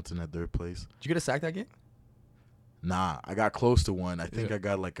was Hamilton at their place. Did you get a sack that game? Nah, I got close to one. I think Yeah. I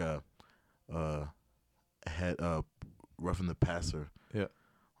got like a head roughing the passer. Yeah.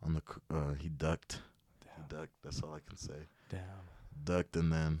 On the he ducked. He ducked. That's all I can say. Damn. Ducked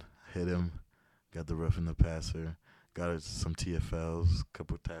and then hit him. Got the roughing the passer. Got some TFLs,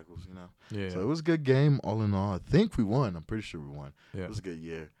 couple tackles. Yeah. So it was a good game all in all. I think we won. I'm pretty sure we won. Yeah. It was a good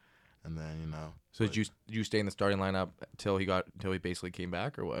year. And then So did you stay in the starting lineup until he basically came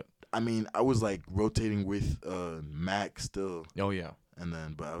back, or what? I mean, I was like rotating with Mac still. Oh yeah. And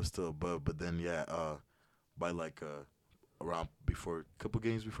then, but I was still above. But then, by like around a couple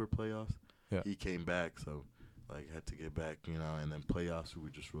games before playoffs, he came back. So, like, had to get back, and then playoffs, we were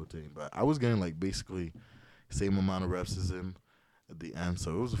just rotating. But I was getting, like, basically same amount of reps as him at the end.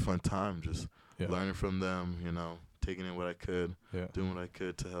 So, it was a fun time just learning from them, taking in what I could, doing what I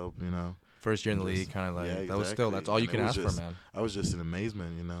could to help, First year in the Just- league, kind of like yeah, that was still exactly. that's all you And can it was ask just- for, man. I was just in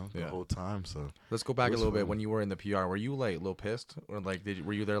amazement, the Yeah. whole time. So, Let's go back a was little bit. fun. When you were in the PR, were you like a little pissed, or like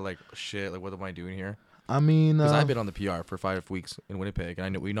were you there like shit? Like what am I doing here? I mean, Because I've been on the PR for 5 weeks in Winnipeg,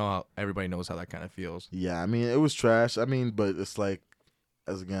 and we know how everybody knows how that kind of feels. yeah, I mean, it was trash. I mean, but it's like,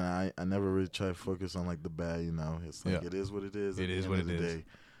 I never really try to focus on like the bad, It's like Yeah. it is what it is. It at the is end what of it the is. day.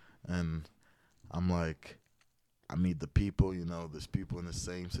 And I'm like, I meet the people, you know, there's people in the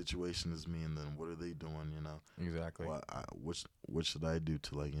same situation as me, and then what are they doing, you know? Exactly. What should I do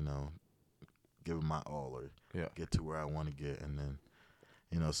to, like, you know, give it my all or get to where I want to get? And then,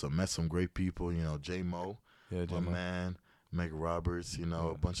 you know, so met some great people, you know, J Mo, my man, Meg Roberts, you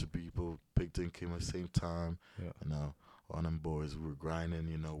know, a bunch of people. Picton came at the same time, you know, all them boys, we were grinding,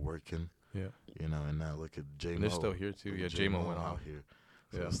 you know, working, you know, and now look at J Mo. They're still here too. Yeah, J Mo went out off here.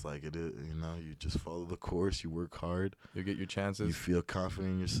 So it's like it is, you know, you just follow the course, you work hard. You get your chances. You feel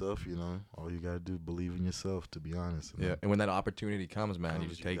confident in yourself, you know. All you got to do is believe in yourself, to be honest. And and when that opportunity comes, man, you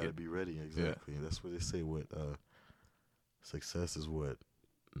just take it. You got to be ready, exactly. That's what they say, what success is what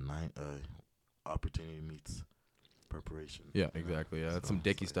opportunity meets preparation. Yeah, exactly. Yeah, that's some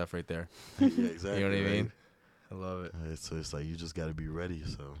Dickie stuff right there. Yeah, exactly. You know what I mean? I love it. So it's like you just got to be ready,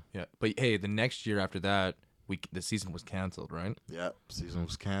 so. Yeah, but hey, the next year after that, the season was canceled, right? Yeah, season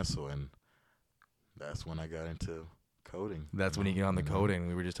was canceled, and that's when I got into coding. That's when you get on the coding.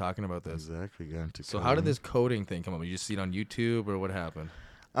 We were just talking about this. Exactly, got into So coding. how did this coding thing come up? You just see it on YouTube, or what happened?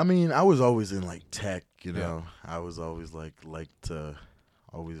 I mean, I was always in, like, tech, you know. I was always, always,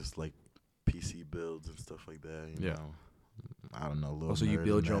 like, PC builds and stuff like that, you know. I don't know, little so you nerd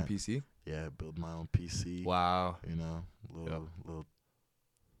build in your own that. PC? Yeah, build my own PC. Wow. You know, little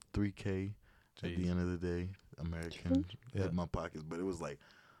 3K at the end of the day, American hit my pockets. But it was like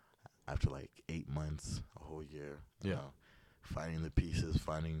after like 8 months, a whole year, you know, finding the pieces,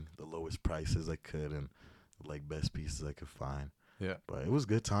 finding the lowest prices I could, and like best pieces I could find. Yeah. But it was a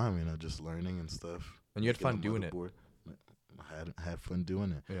good time, you know, just learning and stuff. And you had fun doing it. I had fun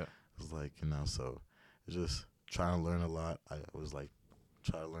doing it. Yeah. It was like, you know, so it's just trying to learn a lot. I was like,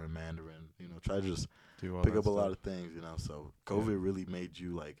 try to learn Mandarin, you know, try to just pick up a lot of things, you know. So COVID really made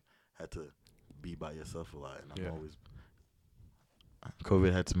you like had to be by yourself a lot, and I'm always.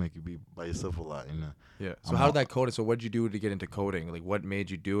 COVID had to make you be by yourself a lot, you know. Yeah. So how did that coding? So what did you do to get into coding? Like, what made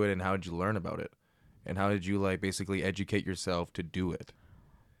you do it, and how did you learn about it, and how did you like basically educate yourself to do it?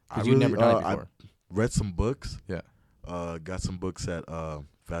 Because you never done it before. I read some books. Yeah. Got some books at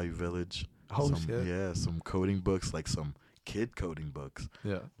Value Village. Oh shit. Yeah, some coding books, like some kid coding books.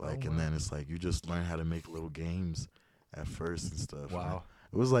 Yeah. Like, and then it's like you just learn how to make little games at first and stuff. Wow.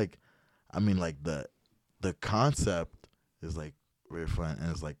 It was like, I mean, like the concept is like very fun, and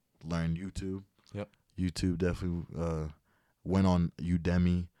it's like learn YouTube. Yep. YouTube definitely went on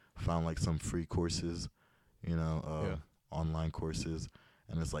Udemy, found like some free courses, you know, online courses,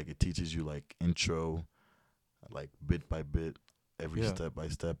 and it's like it teaches you like intro, like bit by bit, every step by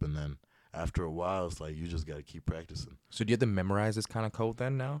step, and then after a while, it's like you just got to keep practicing. So do you have to memorize this kind of code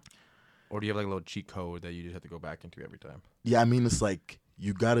then now? Or do you have like a little cheat code that you just have to go back into every time? Yeah, I mean, it's like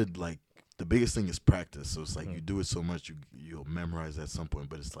you got to like, the biggest thing is practice. So it's like you do it so much, you'll memorize at some point,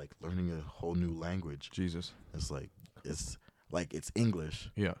 but it's like learning a whole new language. Jesus. It's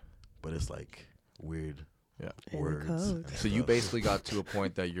English. Yeah. But it's like weird In words. code. So you basically got to a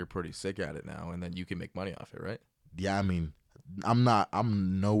point that you're pretty sick at it now, and then you can make money off it, right? Yeah, I mean,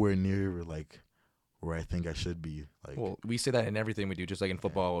 I'm nowhere near like where I think I should be. Like, well, we say that in everything we do, just like in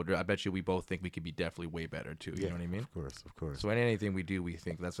football. I bet you we both think we could be definitely way better too. You know what I mean? Of course. So in anything we do, we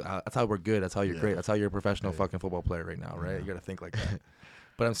think that's how we're good. That's how you're great. That's how you're a professional fucking football player right now, right? You got to think like that.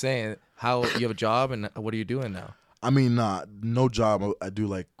 But I'm saying, how you have a job, and what are you doing now? I mean, no job. I do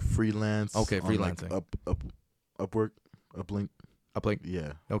like freelance. Okay, on, freelancing. Like, Upwork, Uplink. Uplink.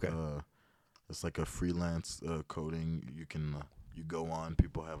 Yeah. Okay. It's like a freelance coding. You can you go on.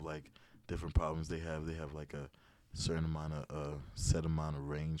 People have like different problems they have like a certain amount of set amount of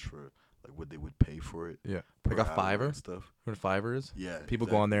range for like what they would pay for it. Yeah. Like a Fiverr and stuff. What Fiverr is? Yeah. People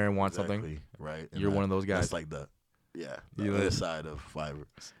go on there and want something. Right. And you're one of those guys. That's like the other side of Fiverr.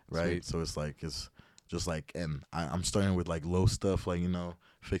 Right. Sweet. So it's like just like, and I'm starting with like low stuff, like, you know,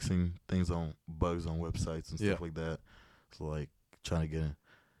 fixing things on bugs on websites and stuff like that. So like trying to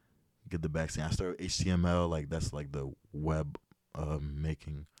get the backend. I started HTML, like that's like the web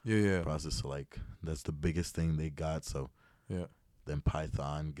making process. So like that's the biggest thing they got. So then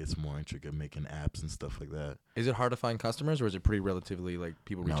Python gets more intricate, making apps and stuff like that. Is it hard to find customers, or is it pretty relatively like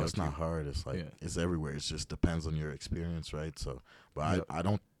people reach out to you? No, it's not hard. It's like it's everywhere. It just depends on your experience, right? So, but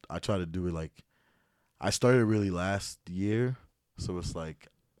I try to do it like, I started really last year, so it's like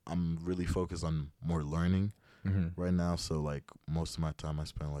I'm really focused on more learning right now. So like most of my time I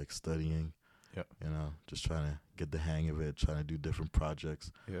spend like studying, you know, just trying to get the hang of it, trying to do different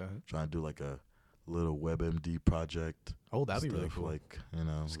projects, trying to do like a little WebMD project. Oh, that'd be really cool. Like, you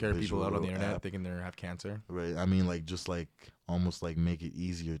know, scare people out on the internet thinking they have cancer. Right. I mean, like just like almost like make it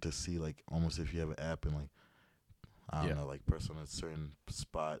easier to see, like almost if you have an app and like I don't know, like person at a certain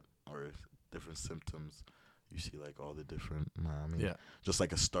spot or different symptoms, you see like all the different. I mean, Yeah. just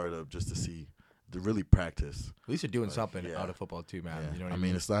like a startup, just to really practice. At least you're doing Like, something yeah. out of football too, man. Yeah. You know what I I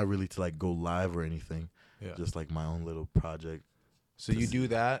mean, it's not really to like go live or anything. Yeah. Just like my own little project. So you do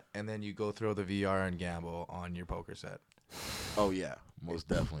that, and then you go throw the VR and gamble on your poker set. Oh yeah, most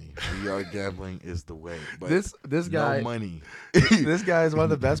definitely. VR gambling is the way. But This guy, no money. this guy is one of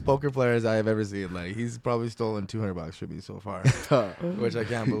the best poker players I have ever seen. Like he's probably stolen $200 from me so far, which I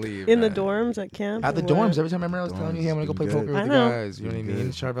can't believe. In the man. dorms at camp? At the or dorms, what? every time I remember I was telling you, hey, I'm gonna go play Been good. poker with I the know. guys. You know what I Been mean?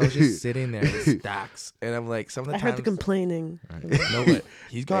 good. Charbel's just sitting there with stacks, and I'm like, some of the I times. heard the complaining. No, but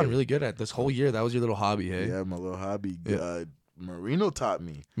he's gotten really good at this whole year. That was your little hobby, hey? Yeah, my little hobby. Yeah. Marino taught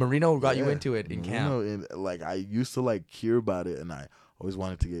me. Marino got you Yeah, into it in camp. Marino, and like I used to like hear about it, and I always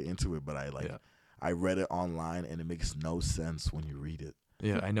wanted to get into it, but I read it online, and it makes no sense when you read it.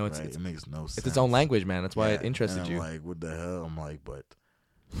 Yeah, I know Right? It makes no sense. it's its own language, man. That's why it Yeah, interested and you. I'm like, what the hell? I'm like, but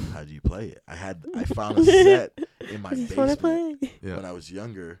how do you play it? I found a set in my I just want to basement play. Yeah, when I was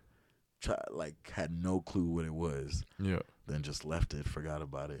younger. Had no clue what it was. yeah. Then just left it, forgot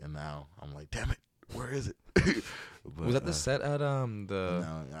about it, and now I'm like, damn it, where is it? But, Was that the set at the?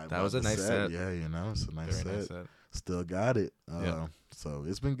 no, I that bought was a the nice set. Yeah, it's a nice Very set. nice set. Still got it. Yeah. So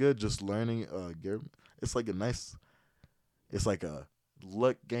it's been good just learning. It's like it's like a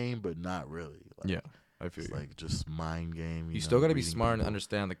luck game, but not really. Like, Yeah, I feel it's you. like just mind game. You still got to be reading smart and people.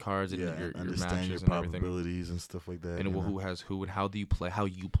 understand the cards and your understand matches your and everything. probabilities and stuff like that. And you know? who has who and how do you play, how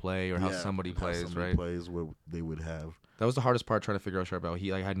you play, or how Yeah, somebody and how plays, somebody right? plays what they would have. That was the hardest part trying to figure out Charbel. He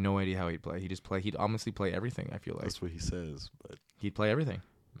had no idea how he'd play. He'd honestly play everything. I feel like That's what he says, but he'd play everything.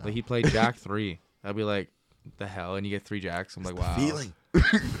 no. Like he'd play Jack 3. I'd be like, the hell, and you get 3 jacks. I'm It's like, the wow. feeling.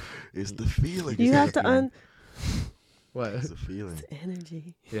 It's the feeling. You have to What? It's the feeling. It's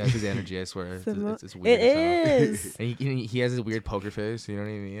energy. Yeah, it's his energy. I swear, It's the mo- it's weird. It as hell. is. And he has his weird poker face. You know what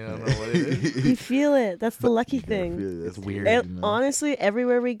I mean? I don't know what it is. You feel it. That's the lucky You gotta thing. feel it. It's That's weird. the And thing, you know? honestly,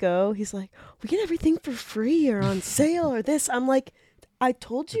 everywhere we go, he's like, "We get everything for free or on sale or this." I'm like, "I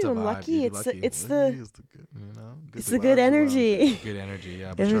told It's you, a I'm vibe. lucky. You'd be It's lucky. it's Lucky the is the good, you know, it's vibes the good around it. energy." Good energy,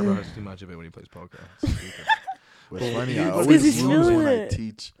 yeah. But Yeah. Charbel has too much of it when he plays poker. It's stupid. But it's funny, I Because always he's lose feeling when I it.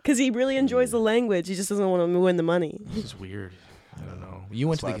 teach. Because he really enjoys the language. He just doesn't want to win the money. This is weird. I don't know. You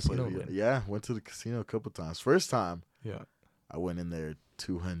went to the That's why I casino. played Lynn. Yeah, went to the casino a couple times. First time, Yeah. I went in there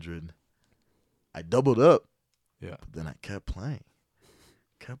 200. I doubled up. Yeah. But then I kept playing.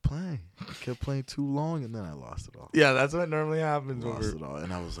 I kept playing too long, and then I lost it all. Yeah, that's what normally happens. Lost it all,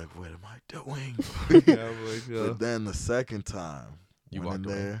 and I was like, "What am I doing?" Yeah, I'm like, yeah. But then the second time, You went walked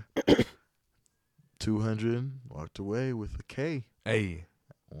in away. there, 200, walked away with a K. Hey.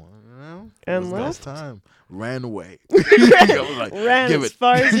 Well, you know, it And was left? last time. Ran away. I was like, Ran give as it.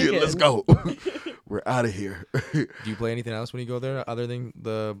 far as you Let's can. go. We're out of here. Do you play anything else when you go there other than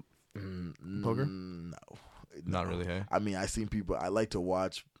the Poker? No. Not really, hey? I mean, I seen people. I like to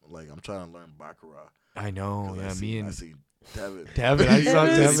watch. Like, I'm trying to learn baccarat. I know, 'Cause yeah, I me see and Devin. Devin, I saw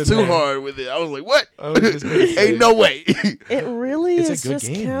Devin's Devin. He's too man. hard with it. I was like, what? I was just gonna say. Ain't no way. It really It's a is good just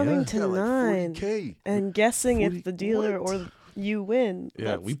game, counting yeah. to Yeah, like 9 40K. and guessing 40 if the dealer what? or you win.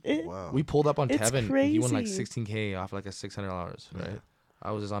 Yeah, That's it. Wow. We pulled up on It's Tevin. He won like crazy. $16K off like a $600, right? Yeah.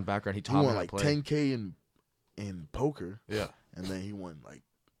 I was just on background. He He taught me won how like to play. 10K in poker, Yeah. and then he won like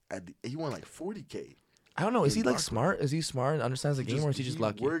he won like 40K. I don't know. Is in he like baccarat. smart? Is he smart and understands the game, or is he just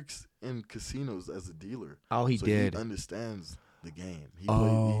lucky? Works in casinos as a dealer. Oh, he So did. He understands the game. He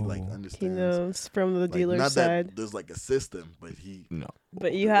Oh. like He understands. knows from the Like, dealer's not side. that there's like a system, but he. No.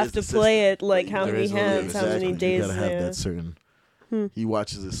 But you there have is to a play system. it like But how there many is a- hands, how many You days gotta have there. that certain. Hmm. He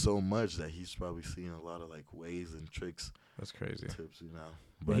watches it so much that he's probably seen a lot of like ways and tricks, That's crazy. tips, you know.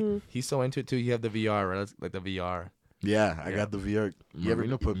 But Mhm. He's so into it too. You have the VR, right? That's like the VR. yeah, I Yeah. got the VR. You ever-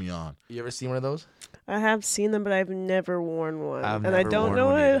 Marina put me on. You ever seen one of those? I have seen them, but I've never worn one, I've and I never don't worn know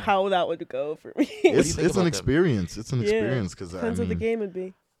one either. how that would go for me. do you It's think it's an about them? experience. It's an Yeah. experience because Depends what the game would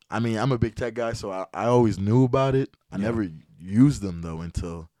be. I mean, I'm a big tech guy, so I always knew about it. I Yeah. never used them though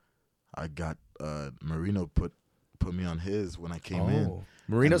until I got Marino put me on his when I came in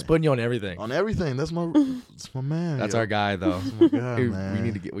Marino's And- putting you on everything. on everything. That's my man. That's yo. our guy, though. That's my guy, Hey, man.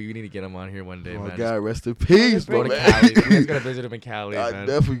 we need to get him on here one day, Oh my man. God, rest in peace, Go bro. to Man. Cali. You guys gotta visit him in Cali, I man.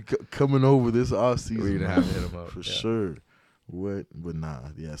 definitely coming over this off season. We're gonna man, have to hit him up, for yeah. sure. What? But nah,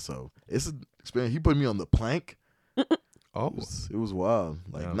 yeah. So it's an experience. He put me on the plank. Oh, It was wild.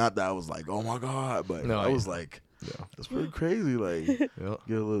 Like Yeah. not that I was like, oh my God, but No, I was yeah. like, yeah, that's pretty crazy. Like get yeah,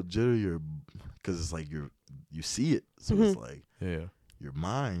 a little jittery, because it's like you see it, so Mhm. it's like yeah. your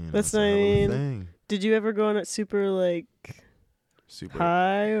mind. You know, That's it's a what I hell of a mean. thing. Did you ever go on it super like Super.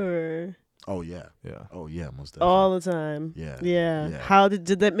 high or? Oh yeah. Yeah. Oh yeah. Most definitely. All the time. Yeah. Yeah. Yeah. How did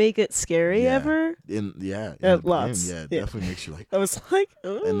that make it scary Yeah. ever? In the beginning, Lots. yeah, it Yeah. definitely makes you like. I was like,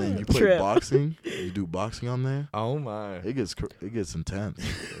 oh, And then you play trip. boxing. You do boxing on there. Oh my. It gets intense.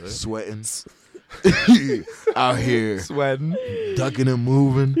 Really? Sweating. Out here Sweating. ducking and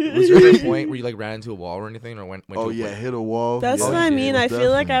moving. Was there a point where you like ran into a wall or anything, or went Oh to a yeah, point? hit a wall. That's yeah, what I mean. I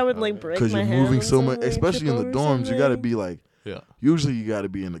feel like I would definitely. like break because my you're hand moving on so much, something, especially in the trip over dorms. You got to something. be like. Yeah. Usually you got to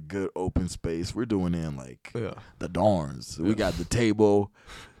be in a good open space. We're doing it in like Yeah. the dorms. Yeah. We got the table,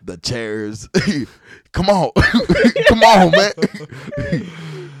 the chairs. Come on, come on, man.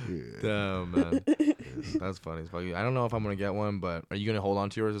 Damn, man. That's funny. I don't know if I'm gonna get one, but are you gonna hold on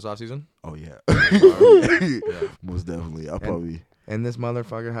to yours this off season? Oh yeah, Yeah. most definitely. I'll probably. And this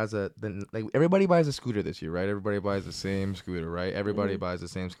motherfucker has like everybody buys a scooter this year, right? Everybody buys the same scooter, right? Everybody buys the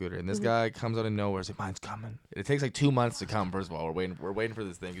same scooter, and this guy comes out of nowhere. It's like, mine's coming. It takes like 2 months to come. First of all, we're waiting for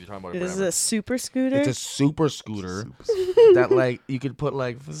this thing. 'Cause you're talking about it Is forever. it a super scooter? It's a super scooter that like you could put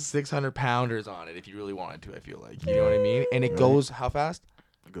like 600 pounders on it if you really wanted to. I feel like, you know what I mean. And it goes how fast?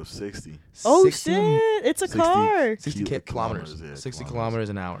 I go 60. Oh 60 shit! It's a 60 car. 60 kilometers. yeah, 60 kilometers. kilometers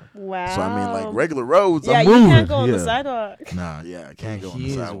an hour. Wow. So I mean, like regular roads, yeah, I'm you moving. can't go on yeah. the sidewalk. Nah, yeah, I can't go on He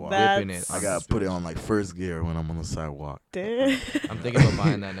the is sidewalk. whipping it. That's- I gotta put it on like first gear when I'm on the sidewalk. Damn. I'm thinking about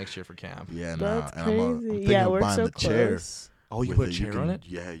buying that next year for camp. Yeah, nah. That's And crazy. I'm thinking Yeah, of we're buying so the chair. close. Oh, you with put a chair can- on it?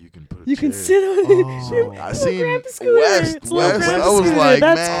 Yeah, you can put a You chair. can sit on Oh. it. I Little seen grandpa scooter. West. It's a little West. grandpa I was scooter. like,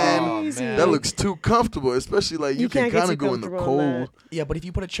 That's man, crazy. man. that looks too comfortable, especially like you can can't get kind too of go in the comfortable on cold. Yeah, but if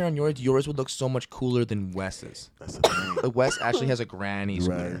you put a chair on yours would look so much cooler than Wes's. That's the thing. Like Wes actually has a granny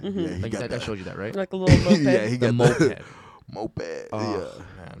Right. scooter. Yeah, he Like got I that showed you that, right? Like a little moped. yeah, he The got moped. moped. Oh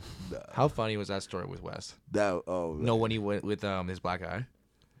Yeah. man, Nah. how funny was that story with Wes? That. Oh. No, when he went with his black eye,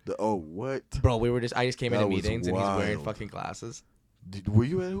 What? bro. I just came That into was meetings and he's wearing wild. fucking glasses. Were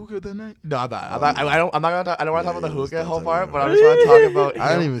you at hookah that night? No, I'm not. Oh, I don't want to talk Yeah, about the yeah, let's hookah not whole talk part, about but I it. just want to talk about. I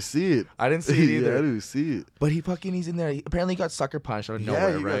didn't even see it. I didn't see it yeah, either. I didn't even see it. But he's in there. Apparently, he got sucker punched out of Yeah,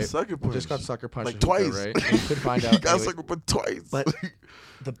 nowhere, he right? got sucker punched. Just got sucker punched Like in hookah, twice. right? And he could find out. He got anyway. sucker punched twice. But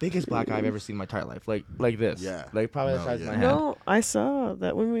the biggest black eye I've ever seen in my entire life, like this. Yeah. Like probably the No, size yeah. of my hand. No, I saw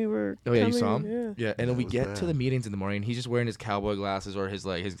that when we were. Oh yeah, you coming, saw him. Yeah. And then we was get to bad. the meetings in the morning. He's just wearing his cowboy glasses or his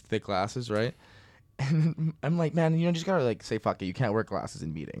thick glasses, right? And I'm like, man, you just gotta like say fuck it. You can't wear glasses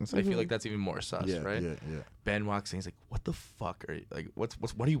in meetings. I feel like that's even more sus, yeah, right? yeah. Ben walks in. He's like, "What the fuck are you like? What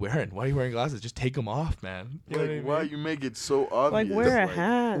are you wearing? Why are you wearing glasses? Just take them off, man." You know what I Like, mean? why you make it so obvious? Like wear a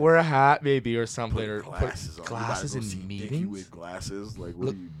hat. Wear a hat maybe or something, or Put glasses on. glasses You gotta go in see Dickie meetings. with glasses. Like, what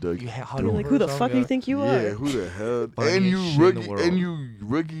Look, are you doing? You You're like, who the fuck do you think you Yeah, are? who the hell? Funniest And you shit in the rookie, world. and you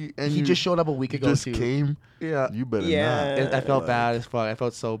rookie, and He you just showed up a week ago just too. came. Yeah. You better Yeah. not. I felt Like, bad as fuck. I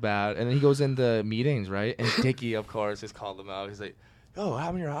felt so bad. And then he goes in the meetings, right? And Dickie, of course, just called him out. He's like, "Yo, what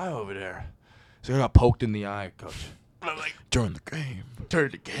happened to your eye over there?" So I got poked in the eye, coach. And I'm like, during the game.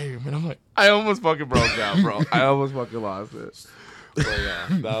 "Turn the game." And I'm like, I almost fucking broke down, bro. I almost fucking lost it. But yeah,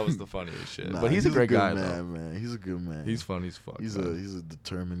 that was the funniest shit. Nah, But he's a great good guy, man, though. man. He's a good man. He's funny as fuck. He's man. a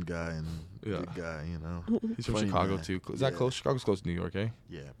determined guy and Yeah. good guy. You know. He's from funny Chicago, man. too. Is that Yeah. close? Chicago's close to New York, eh?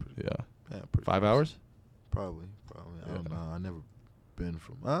 Yeah. Yeah. Pretty 5 close. hours? Probably. I don't know. I never been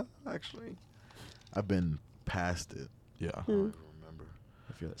from. Actually, I've been past it. Yeah. I don't even remember.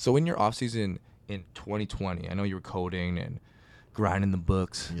 I feel that. So in your off season in 2020, I know you were coding and grinding the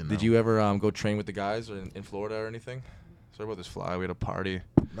books. You Did know. you ever go train with the guys or in Florida or anything? Sorry about this fly. We had a party.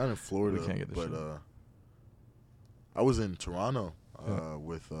 Not in Florida, We can't get this but shit. I was in Toronto Yeah.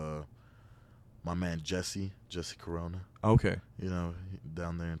 with my man Jesse Corona. Okay. You know,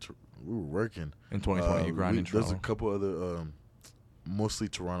 down there we were working. In 2020, you grinded in There's Toronto. a couple other, mostly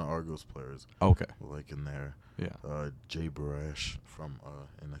Toronto Argos players, Okay. like in there. Yeah. Jay Barash from,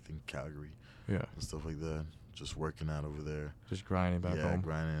 and I think Calgary Yeah. and stuff like that. Just working out over there. Just grinding back Yeah, home.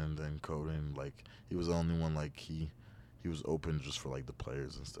 grinding and then coding. Like he was the only one. Like he was open just for like the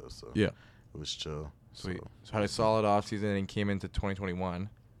players and stuff. So Yeah. it was chill. Sweet. So had a solid off season and came into 2021.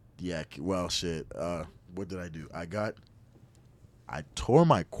 Yeah. Well, shit. What did I do? I tore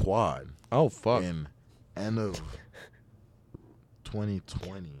my quad Oh fuck. in end of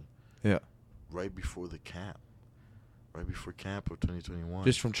 2020. Yeah. Right before the camp. Right before camp of 2021.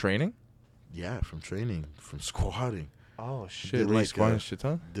 Just from training? Yeah, from training, from squatting. Oh Did shit. Were you like, squatting shit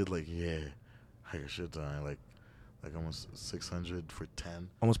ton? Did like like a shit ton. Like almost 600 for 10.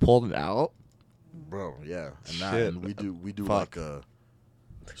 Almost pulled it out. Bro, yeah. And, Shit. and we do Fuck. like a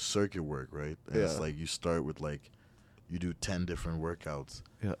circuit work, right? And Yeah. it's like you start with like you do 10 different workouts.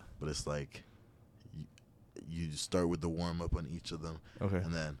 Yeah. But it's like you start with the warm up on each of them. Okay.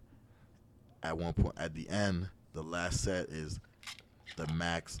 And then at one point at the end, the last set is the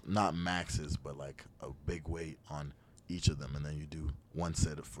max, not maxes, but like a big weight on each of them, and then you do one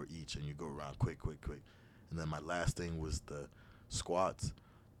set for each, and you go around quick. And then my last thing was the squats,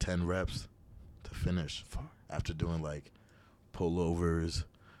 10 reps to finish. After doing like pullovers,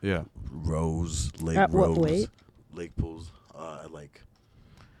 Yeah. rows, leg At rows, what weight? leg pulls, like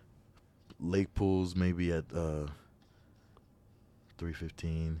leg pulls maybe at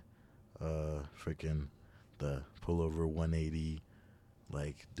 315, freaking the pullover 180,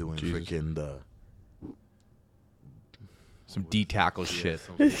 like doing Jesus. freaking the Some D tackle shit.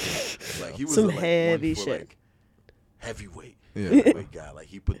 like he was Some like heavy one for, shit. like, heavyweight, Yeah. heavyweight guy. Like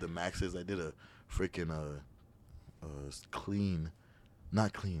he put the maxes. I did a freaking clean,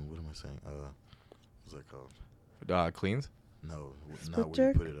 not clean. What am I saying? What's that called? Cleans, No, Split not where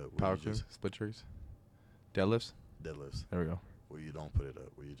jerk? you put it up. Where power you cleans, just split jerks, deadlifts. deadlifts. There we go. Where you don't put it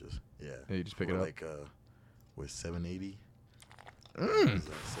up. Where you just Yeah, you just pick Or it up. like with 780. Mm. I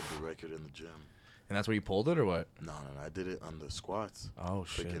set the record in the gym. And that's where you pulled it, or what? No, I did it on the squats. Oh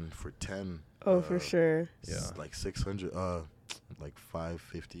shit. Freaking for 10. Oh, for sure. Yeah. Like 600. Like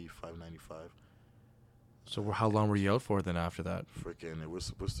 550, 595. So how long were you out for then after that? Freaking, it was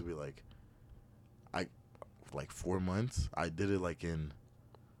supposed to be like 4 months. I did it like in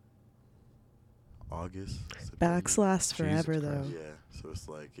August. September. Backs last Jesus forever, Christ. though. Yeah, so it's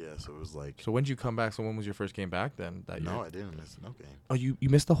like, so it was like. So when did you come back? So when was your first game back then? That No, year? I didn't miss no game. Oh, you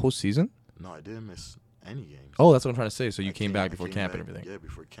missed the whole season? No, I didn't miss any games. Oh, that's what I'm trying to say. So you I came back before camp and back- everything. Yeah,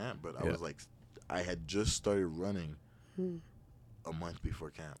 before camp, but Yeah. I was like, I had just started running Hmm. a month before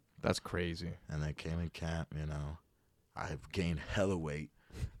camp, That's crazy. and I came in camp. I have gained hella weight.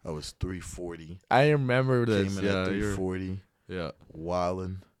 I was 340. I remember this. Came in Yeah, at 340. yeah.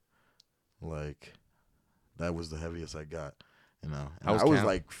 Wildin'. Like, that was the heaviest I got. And How was I was camp?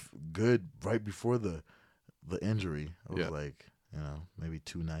 like good right before the injury. I was Yeah. like, maybe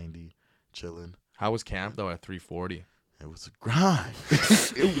 290, chilling. How was camp though at 340? It was a grind.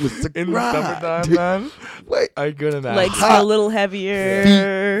 It was a In the grind. summertime, dude. man. Wait, I couldn't imagine. Legs feel a little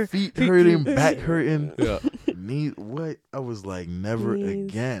heavier. feet hurting, back hurting, Yeah. knee. What? I was like, never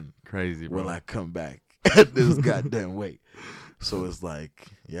Knees. again Crazy, bro. will I come back at this goddamn weight. So it's like,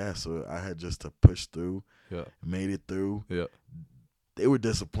 so I had just to push through, Yeah. made it through. Yeah. They were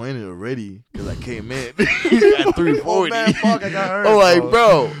disappointed already because I came in at 340. Oh, man, fuck, I got hurt, I'm like,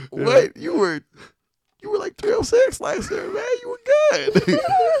 bro. bro, Yeah. what? You were like 306 last year, man. You were good.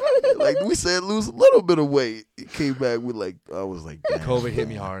 Like we said, lose a little bit of weight. He came back with I was like, damn. COVID hit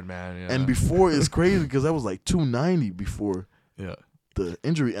me hard, man. Yeah. And before, it's crazy because I was like 290 before yeah. the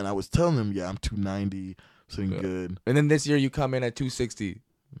injury, and I was telling him, I'm 290, sitting Yeah. good. And then this year you come in at 260.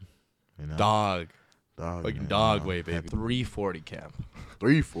 Dog. Dog, man, Dog weight, baby. Had 340 camp.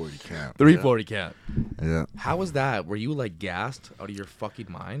 340 count. 340 camp. Yeah. How was that? Were you like gassed out of your fucking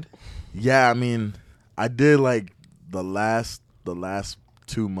mind? Yeah, I mean, I did like the last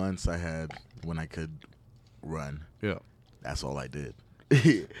 2 months I had when I could run. Yeah. That's all I did.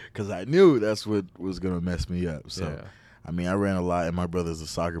 Because I knew that's what was going to mess me up. So, Yeah. I mean, I ran a lot, and my brother's a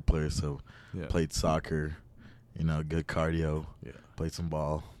soccer player, so Yeah. played soccer, good cardio. Yeah. Played some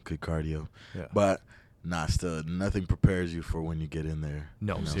ball, good cardio. Yeah. But, still, nothing prepares you for when you get in there.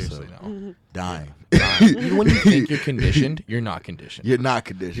 No, seriously, so no. Dying. Even when you think you're conditioned, you're not conditioned. You're not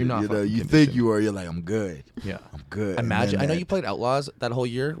conditioned. You're not fucking you think conditioned. you are. You're like, I'm good. Yeah. I'm good. And Imagine. then I know that- you played Outlaws that whole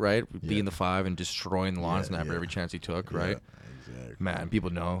year, right? Yeah. Being the 5 and destroying the lawn Yeah, snapper yeah. every chance you took, Yeah, right? Exactly. Man, people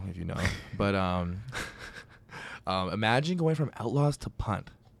know if you know. But imagine going from Outlaws to punt.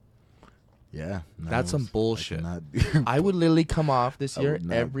 Yeah. no, That's it some was- I bullshit. cannot- I would literally come off this I year would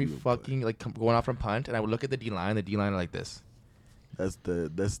not every be able to. fucking going off from punt, and I would look at the D line. The D line are like this. That's the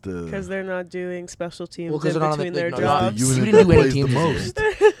Because they're not doing special teams Well, 'cause in they're not on between the- their no, that's jobs. the You unit didn't that do any plays the teams most.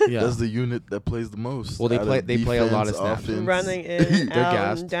 this Yeah. That's the unit that plays the most. Well, they out play- of they play a lot of defense, snaps. offense. Running in, They're out,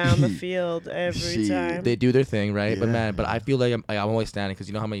 gassed. and down the field every Shit. time. They do their thing, right? But Yeah. man, I feel like I'm always standing because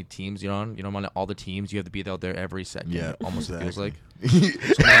you know how many teams you're on. You know, I'm on all the teams. You have to be out there every second. Yeah, almost it feels like. exactly.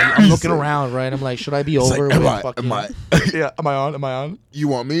 So man, I'm looking around, right? I'm like, should I be It's over? like, am with I? fucking- Am I? Yeah, am I on? Am I on? You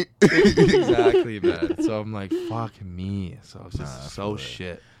want me? Exactly, man. So I'm like, fuck me. So it's Nah, I just feel so that.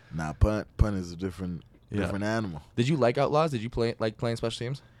 shit. Nah, punt is a different Yeah. animal. Did you like Outlaws? Did you like playing special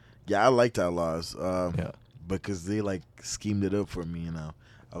teams? Yeah, I liked Outlaws. Yeah. Because they schemed it up for me.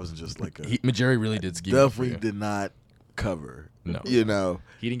 I wasn't just like a. Jerry really did scheme. it for Definitely you. did not cover. No. You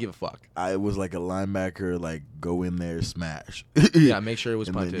He didn't give a fuck. I was like a linebacker, go in there, smash. Yeah, make sure it was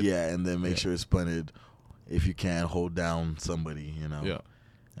and punted. then make Yeah. sure it's punted. If you can, hold down somebody, Yeah.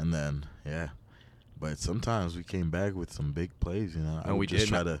 And then, But sometimes we came back with some big plays, I No, would we just did.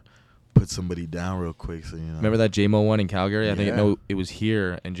 try to put somebody down real quick. So Remember that JMO one in Calgary? I think Yeah. it was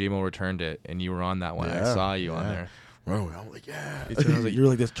here, and JMO returned it, and you were on that one. I Yeah, saw you on yeah. there. Bro, I'm like, yeah. I was like, you were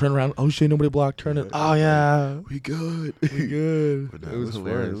like this. Turn around. Oh shit! Nobody blocked. Turn it. Oh yeah. We good. We good. But no, It was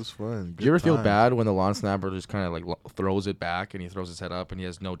hilarious. Fun. It was fun. Do you ever feel times. bad when the lawn snapper just kind of like throws it back and he throws his head up and he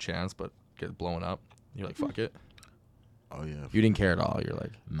has no chance but gets blown up? You're like, fuck it. Oh yeah. You didn't care at all. You're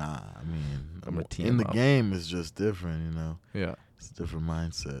like, Nah, I mean, I'm gonna team in the up. game it's just different, yeah. It's a different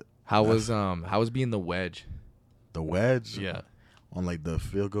mindset. How was being the wedge? The wedge, Yeah. on like the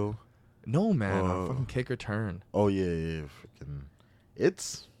field goal. No man, on fucking kick return. Oh yeah. Freaking,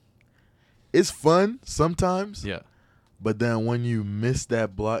 it's fun sometimes. Yeah. But then when you miss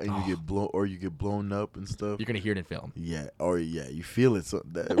that block and you get blown up and stuff. You're gonna hear it in film. Yeah, you feel it. So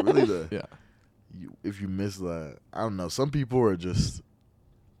that really Yeah. if you miss I don't know. Some people are just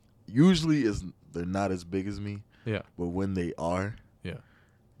usually they're not as big as me. Yeah. But when they are, Yeah.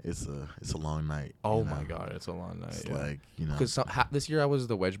 it's a long night. Oh you my know? god, it's a long night. It's yeah. like Because this year I was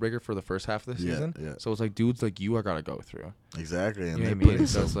the wedge breaker for the first half of the Yeah, season. yeah. So it's like dudes like you I gotta go through. Exactly, and You know they're what I mean? putting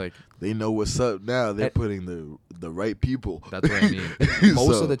So it's like they know what's up now. They're And- putting the right people. that's what I mean.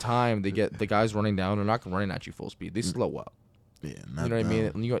 Most So, of the time they get the guys running down. They're not running at you full speed. They slow up. yeah, You know what I mean?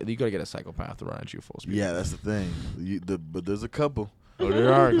 And you gotta get a psychopath to run at you full speed. Yeah, that's the thing. But there's a couple. Oh,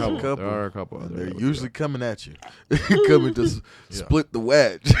 there are a There's couple. There are a couple. And There they're are. usually coming at you, coming to Yeah. split the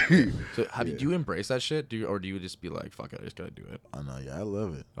wedge. So do you embrace that shit? Do you just be like, fuck it, I just gotta do it? I know, yeah, I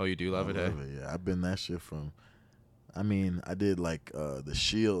love it. Oh, you do love I it, love eh? it. Yeah, I've been that shit from. I mean, I did like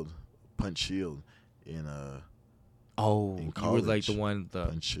the punch shield in Oh, in you were like college. the one the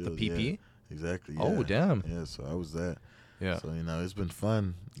punch shield. PP. Yeah, exactly. Oh, yeah. damn. Yeah, so I was that. Yeah. So it's been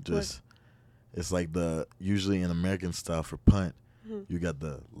fun. Just it's like usually in American style for punt, you got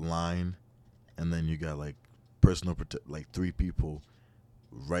the line, and then you got like personal like 3 people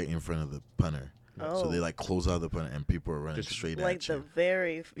right in front of the punter. So they like close out the punter, and people are running Just straight Like at the you.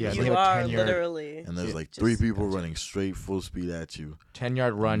 very, Yeah, you like a are 10-yard literally. And there's like just 3 people gotcha. running straight full speed at you.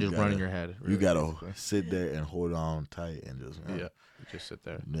 10-yard run, You just running gotta- your head. You really, gotta basically. sit there and hold on tight and just Yeah. Just sit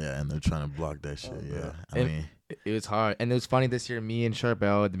there. yeah, and they're trying to block that shit. Yeah, bro. I And- mean, It was hard, and it was funny this year. Me and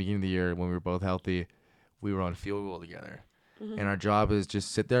Charbel at the beginning of the year, when we were both healthy, we were on field goal together, and our job is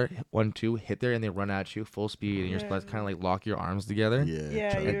just sit there, 1, 2, hit there, and they run at you full speed, and you're supposed to kind of like lock your arms together.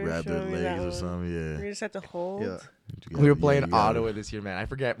 Yeah, trying you to were grab their showing me that legs or one. something. You Yeah, just have to hold. Yeah. You We were gotta- playing you gotta- Ottawa this year, man. I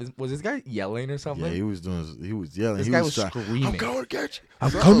forget. Was this guy yelling or something? Yeah, he was yelling. This he guy was was trying, screaming. I'm coming to get you. I'm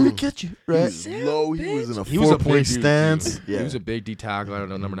So- coming to get you, He right? was low. He was in a He was a big 4-point dude, stance. too. Yeah, He was a big D tackle. I don't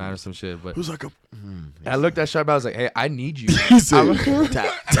know, number 9 or some shit. But He was like a. and I looked at Charbel. I was like, "Hey, I need you." He said, I-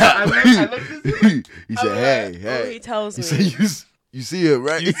 tap, I tap. looked at this He said, hey, Oh, hey. he tells He me. said, you see it,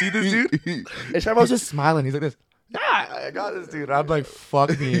 right? You see this dude? And Charbel was just smiling. He's like this. Yeah, I got this dude. I'm like,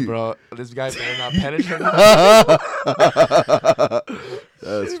 fuck me, bro. This guy better not penetrate.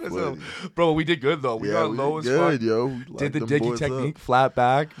 That's funny. Bro, we did good though. We Yeah, got we low as good, fuck. yo. We Did locked the them dicky boys technique, up. flat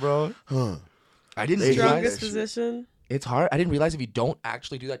back, bro. Huh. I didn't They realize Strongest that shit. position. it's hard. I didn't realize if you don't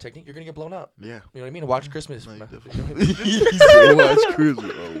actually do that technique, you're gonna get blown up. Yeah. You know what I mean? Watch Christmas. No, you man. definitely- He said, watch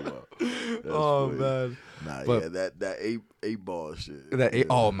Christmas. Oh, wow. That's Oh funny. man. Nah, But- yeah, that eight ball shit. That yeah.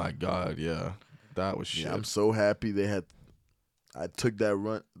 oh my god, yeah. That was shit. Yeah, I'm so happy they had. I took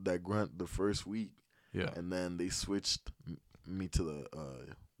that grunt the first week, Yeah. and then they switched me to the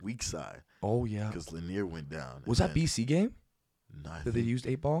weak side Oh yeah. because Lanier went down. Was and that then- BC game No, I that they think- used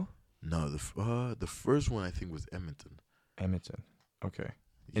 8-ball? No, the first one I think was Edmonton. Edmonton. Okay.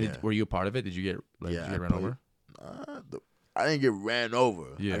 And Yeah, were you a part of it? Did you get did Yeah, you I get run played. over? I didn't get ran over.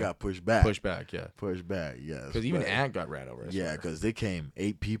 Yeah. I got pushed back. Push back, yeah. Pushed back. Yes. Because even but- Ant got ran over. I Yeah, swear. because they came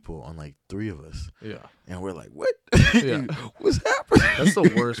 8 people on like 3 of us, Yeah. and we're like, "What? Yeah. What's happening?" That's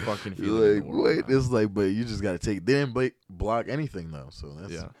the worst fucking You're feeling. in like, the world, wait, man. it's like, but you just gotta take. They didn't block anything though, so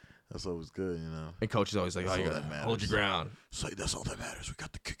Yeah. that's always good, you know. And coach is always like, That's "Oh, you all gotta that hold your matters. ground." It's like that's all that matters. We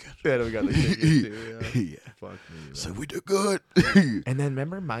got the kick in. Yeah, we got the kick in too, yeah. Yeah. Fuck me. So man. we did good. And then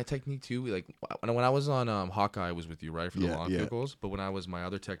remember my technique too. Like when I was on Hawkeye, I was with you, right, for the Yeah, long yeah. field goals. But when I was my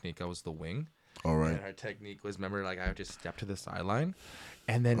other technique, I was the wing. All right. And our technique was, remember, like I would just step to the sideline,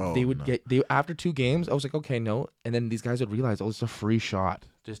 and then Oh, they would no. after 2 games, I was like, okay, no, and then these guys would realize, oh, it's a free shot,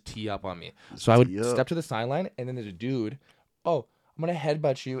 just tee up on me. So I would tee up. step to the sideline, and then there's a dude, oh, I'm gonna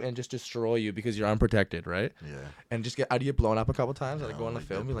headbutt you and just destroy you because you're unprotected, right? Yeah. And just I'd get blown up a couple times. I'd I go on the like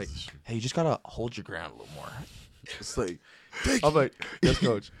film, that be like, position. hey, you just gotta hold your ground a little more. It's like, thank I'm you. like, yes,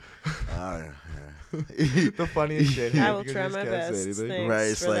 coach. Yeah. The funniest shit. I will because try you just my can't say best. anything. Thanks Right.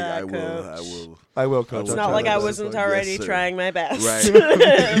 It's for like that, I will. coach. I will, coach. It's I'll not try like my I best. wasn't Yes, already sir. trying my best.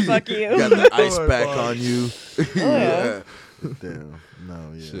 Right. Fuck you. Got the ice Oh my pack God. on you. yeah. Damn.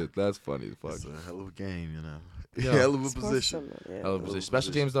 No, yeah. Shit, that's funny as fuck. It's a hell of a game, you know. Yeah. Hell of a Sports position. someone, yeah. Hell of a position.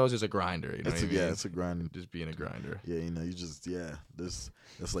 Special teams though is just a grinder. You know It's what I a, mean? yeah, it's a grinding. Just being a grinder. Yeah, you know, you just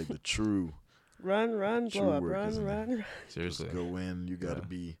that's like the true. Run, True blow up, work, run, isn't it? run. Seriously. Just go in. You got to Yeah.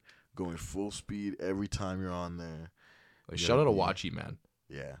 be going full speed every time you're on there. Like, You shout out gotta to be- Wachi, man.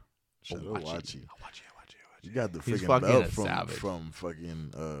 Yeah. Shout out Awachi. Wachi. Awachi. You got the He's freaking fucking belt a from savage.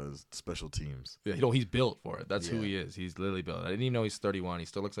 fucking special teams. Yeah, you know, he's built for it. That's who Yeah. he is. He's literally built. I didn't even know he's 31. He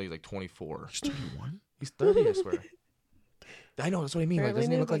still looks like he's like 24. He's 31. He's 30, I swear. I know, that's what I mean. Like, Apparently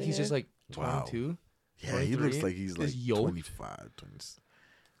doesn't he look like nobody he's just here. like Wow. 22? Yeah, he looks 23? like he's like Just yoked. 25, 20.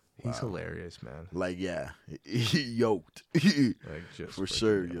 He's Wow. hilarious, man. Like, yeah, he yoked. Like, just For freaking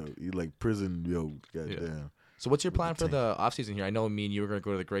sure, yoked. yo. He like prison yoked. Goddamn. Yeah. So what's your With plan the for the off season here? I know me and you were going to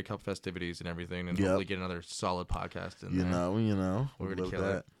go to the Grey Cup festivities and everything and Yep. hopefully get another solid podcast in You there. know. We're We'd going to love kill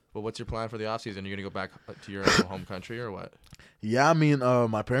that. it. But what's your plan for the off season? Are you going to go back to your home country or what? Yeah, I mean,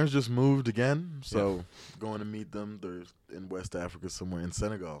 my parents just moved again, so going to meet them. They're in West Africa somewhere in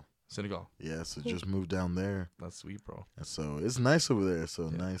Senegal. Senegal. Yeah, so just moved down there, That's sweet, bro. and so it's nice over there. So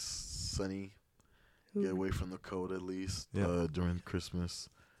Yeah. nice, sunny. Ooh. Get away from the cold at least Yeah. during Christmas.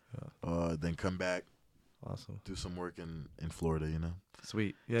 Then come back, Awesome. do some work in Florida. You know.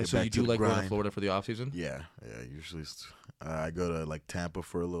 Sweet. Yeah, Get so back you to do the like going to grind. Florida for the off season? Yeah. Usually, I go to like Tampa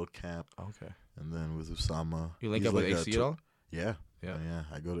for a little camp, Okay. and then with Usama. You link he's up with like a AC at all? Yeah. Yeah. Yeah.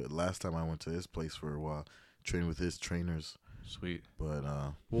 I go to last time I went to his place for a while, trained with his trainers. Sweet. But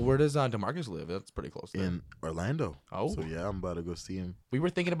Well, where does DeMarcus live? That's pretty close there. in Orlando. Oh. So yeah, I'm about to go see him. We were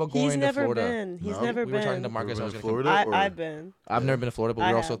thinking about going He's to never Florida. been. He's No, never We were talking to been. Marcus. I We're was in going to Florida. or- I've been. I've never been to Florida, but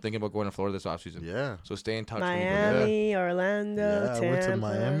I we're also have. thinking about going to Florida this off season. Yeah. So stay in touch. when you go there. Miami, Orlando, Yeah, I Tampa. went to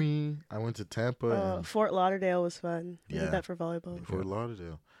Miami. I went to Tampa and Fort Lauderdale was fun. We Yeah. did that for volleyball. Fort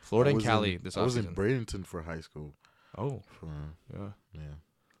Lauderdale. Florida I and was Cali in- this I off was in season. Bradenton for high school. Oh, For, yeah. yeah.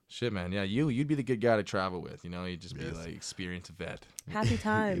 Shit, man. Yeah, you'd be the good guy to travel with. You know, you'd just be Yes. like experienced vet. Happy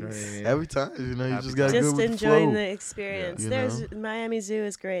times. You know what I mean? Every time, you Happy just gotta times. go Just with the enjoying flow. the experience. You There's Miami Zoo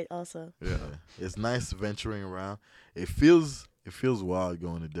is great also. Yeah. It's nice venturing around. It feels wild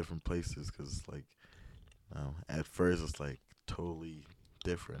going to different places because like, at first it's like totally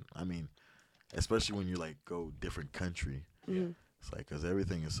different. I mean, especially when you like go different country. Mhm. It's like because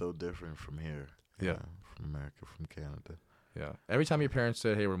everything is so different from here. Yeah. From America, from Canada. Yeah. Every time your parents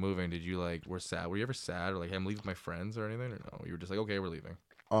said, "Hey, we're moving," did you like were sad? Were you ever sad or like, "Hey, I'm leaving my friends" or anything? Or no? You were just like, "Okay, we're leaving."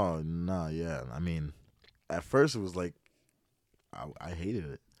 Oh no, yeah. I mean, at first it was like, I hated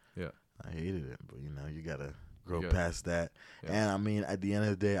it. Yeah. I hated it, but you gotta grow gotta- past that. Yeah. And I mean, at the end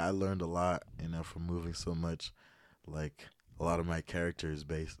of the day, I learned a lot. From moving so much. Like a lot of my character is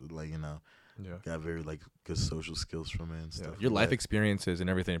based, like Yeah. got very like good social skills from it and Yeah. stuff. Your like life that. experiences and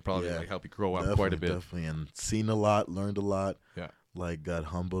everything probably Yeah. like help you grow up quite a bit. Definitely, and seen a lot, learned a lot. Yeah. Like got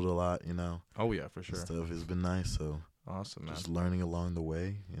humbled a lot. Oh yeah, for And sure. stuff. It's been nice. So Awesome, man. just learning along the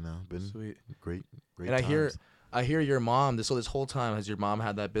way. Been Sweet. great. And I hear your mom. This whole time has your mom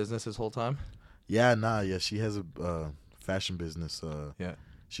had that business this whole time? Yeah, she has a fashion business. Yeah.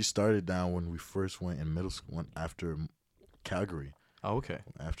 She started down when we first went in middle school, went after Calgary, Oh, okay.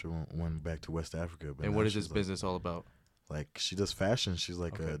 after went back to West Africa. But And now what is she's this business all about? Like she does fashion. She's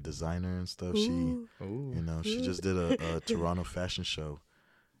like Okay. a designer and stuff. Ooh. Oh. She just did a Toronto fashion show.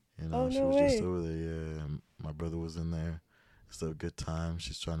 Oh, she no was just way. over there. Yeah, and my brother was in there. It's a good time.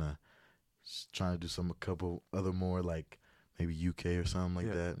 She's trying to do a couple other more like maybe UK or something like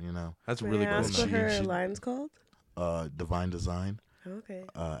Yeah. that. That's May really I cool, ask what man. her She- line's called? Divine Design. Okay.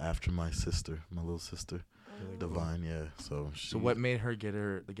 After my sister, my little sister, Really cool. Divine. Yeah. So So what made her get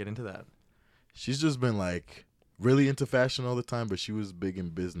into that? She's just been like really into fashion all the time, but she was big in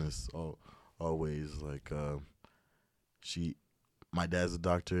business always. Like my dad's a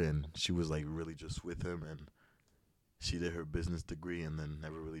doctor, and she was like really just with him, and she did her business degree, and then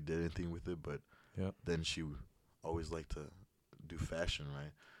never really did anything with it. But Yep. then she always liked to do fashion,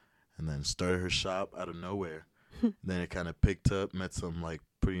 right? And then started her shop out of nowhere. Then it kind of picked up. Met some like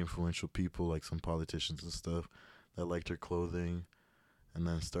pretty influential people, like some politicians and stuff, that liked her clothing, and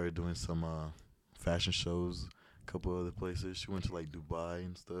then started doing some fashion shows, a couple other places. She went to like Dubai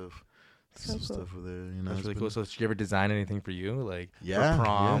and stuff. So Some cool. stuff over there. That's it's really been- cool. So did she ever design anything for you, like Yeah, for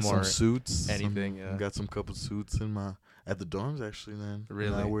prom some or suits, anything? Yeah. Got some couple suits at the dorms actually. Then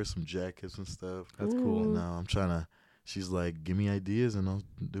Really? I wear some jackets and stuff. That's Ooh. cool. And now I'm trying to. She's like, give me ideas and I'll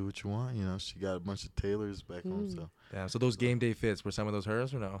do what you want. She got a bunch of tailors back home. Mm. So Damn. So those game day fits, were some of those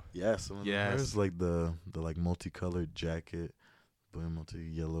hers or no? yeah, some of Yes. hers like the like multicolored jacket, blue multi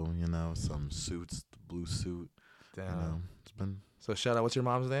yellow. Some suits, the blue suit. Damn. It's been So shout out. What's your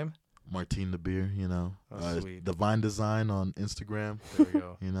mom's name? Martine Dabire, you know. Oh, sweet. Divine Design on Instagram, There we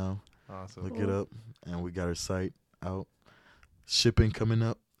go. you know. Awesome. Look it up. And we got our site out. Shipping coming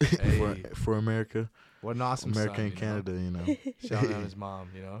up Hey. for America. What an awesome America son, and Canada, you know. Shout out his mom,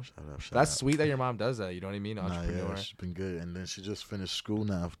 you know. Shout out. That's sweet that your mom does that. You know what I mean? Nah, Entrepreneur. yeah, she's been good. And then she just finished school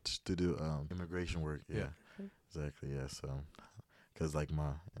now to do immigration work. Yeah. Exactly, yeah. So, because like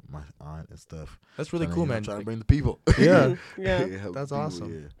my aunt and stuff. That's really trying to, cool, you know, man. Trying to bring the people. Yeah. Yeah. Help That's people,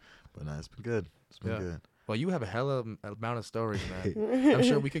 awesome. Yeah. But nah, it's been good. It's been good. Well, you have a hella amount of stories, man. I'm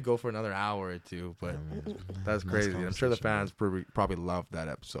sure we could go for another hour or two, but Yeah, man, it's been that's nice crazy. I'm sure the conversation, fans probably loved that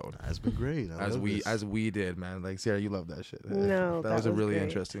episode. Nah, it's been great. I love this. As we did, man. Like Sarah, you love that shit. No, that was a really great.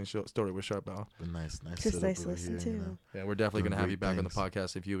 interesting story with Charbel. It's been nice Just setup nice to over listen here, to. you know. Yeah, we're definitely Doing gonna have you great back on the things.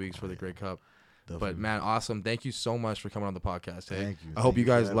 podcast in a few weeks for the Grey Cup. But Definitely. man, awesome. Thank you so much for coming on the podcast. Hey, Thank you. I hope Thank you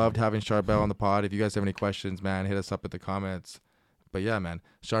for guys having loved me. having Charbel on the pod. If you guys have any questions, man, hit us up in the comments. But yeah, man,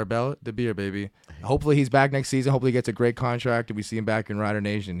 Charbel Dabire, baby. Hopefully he's back next season. Hopefully he gets a great contract and we see him back in Rider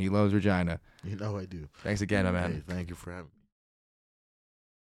Nation. He loves Regina. You know I do. Thanks again, my man. Hey, thank you for having me.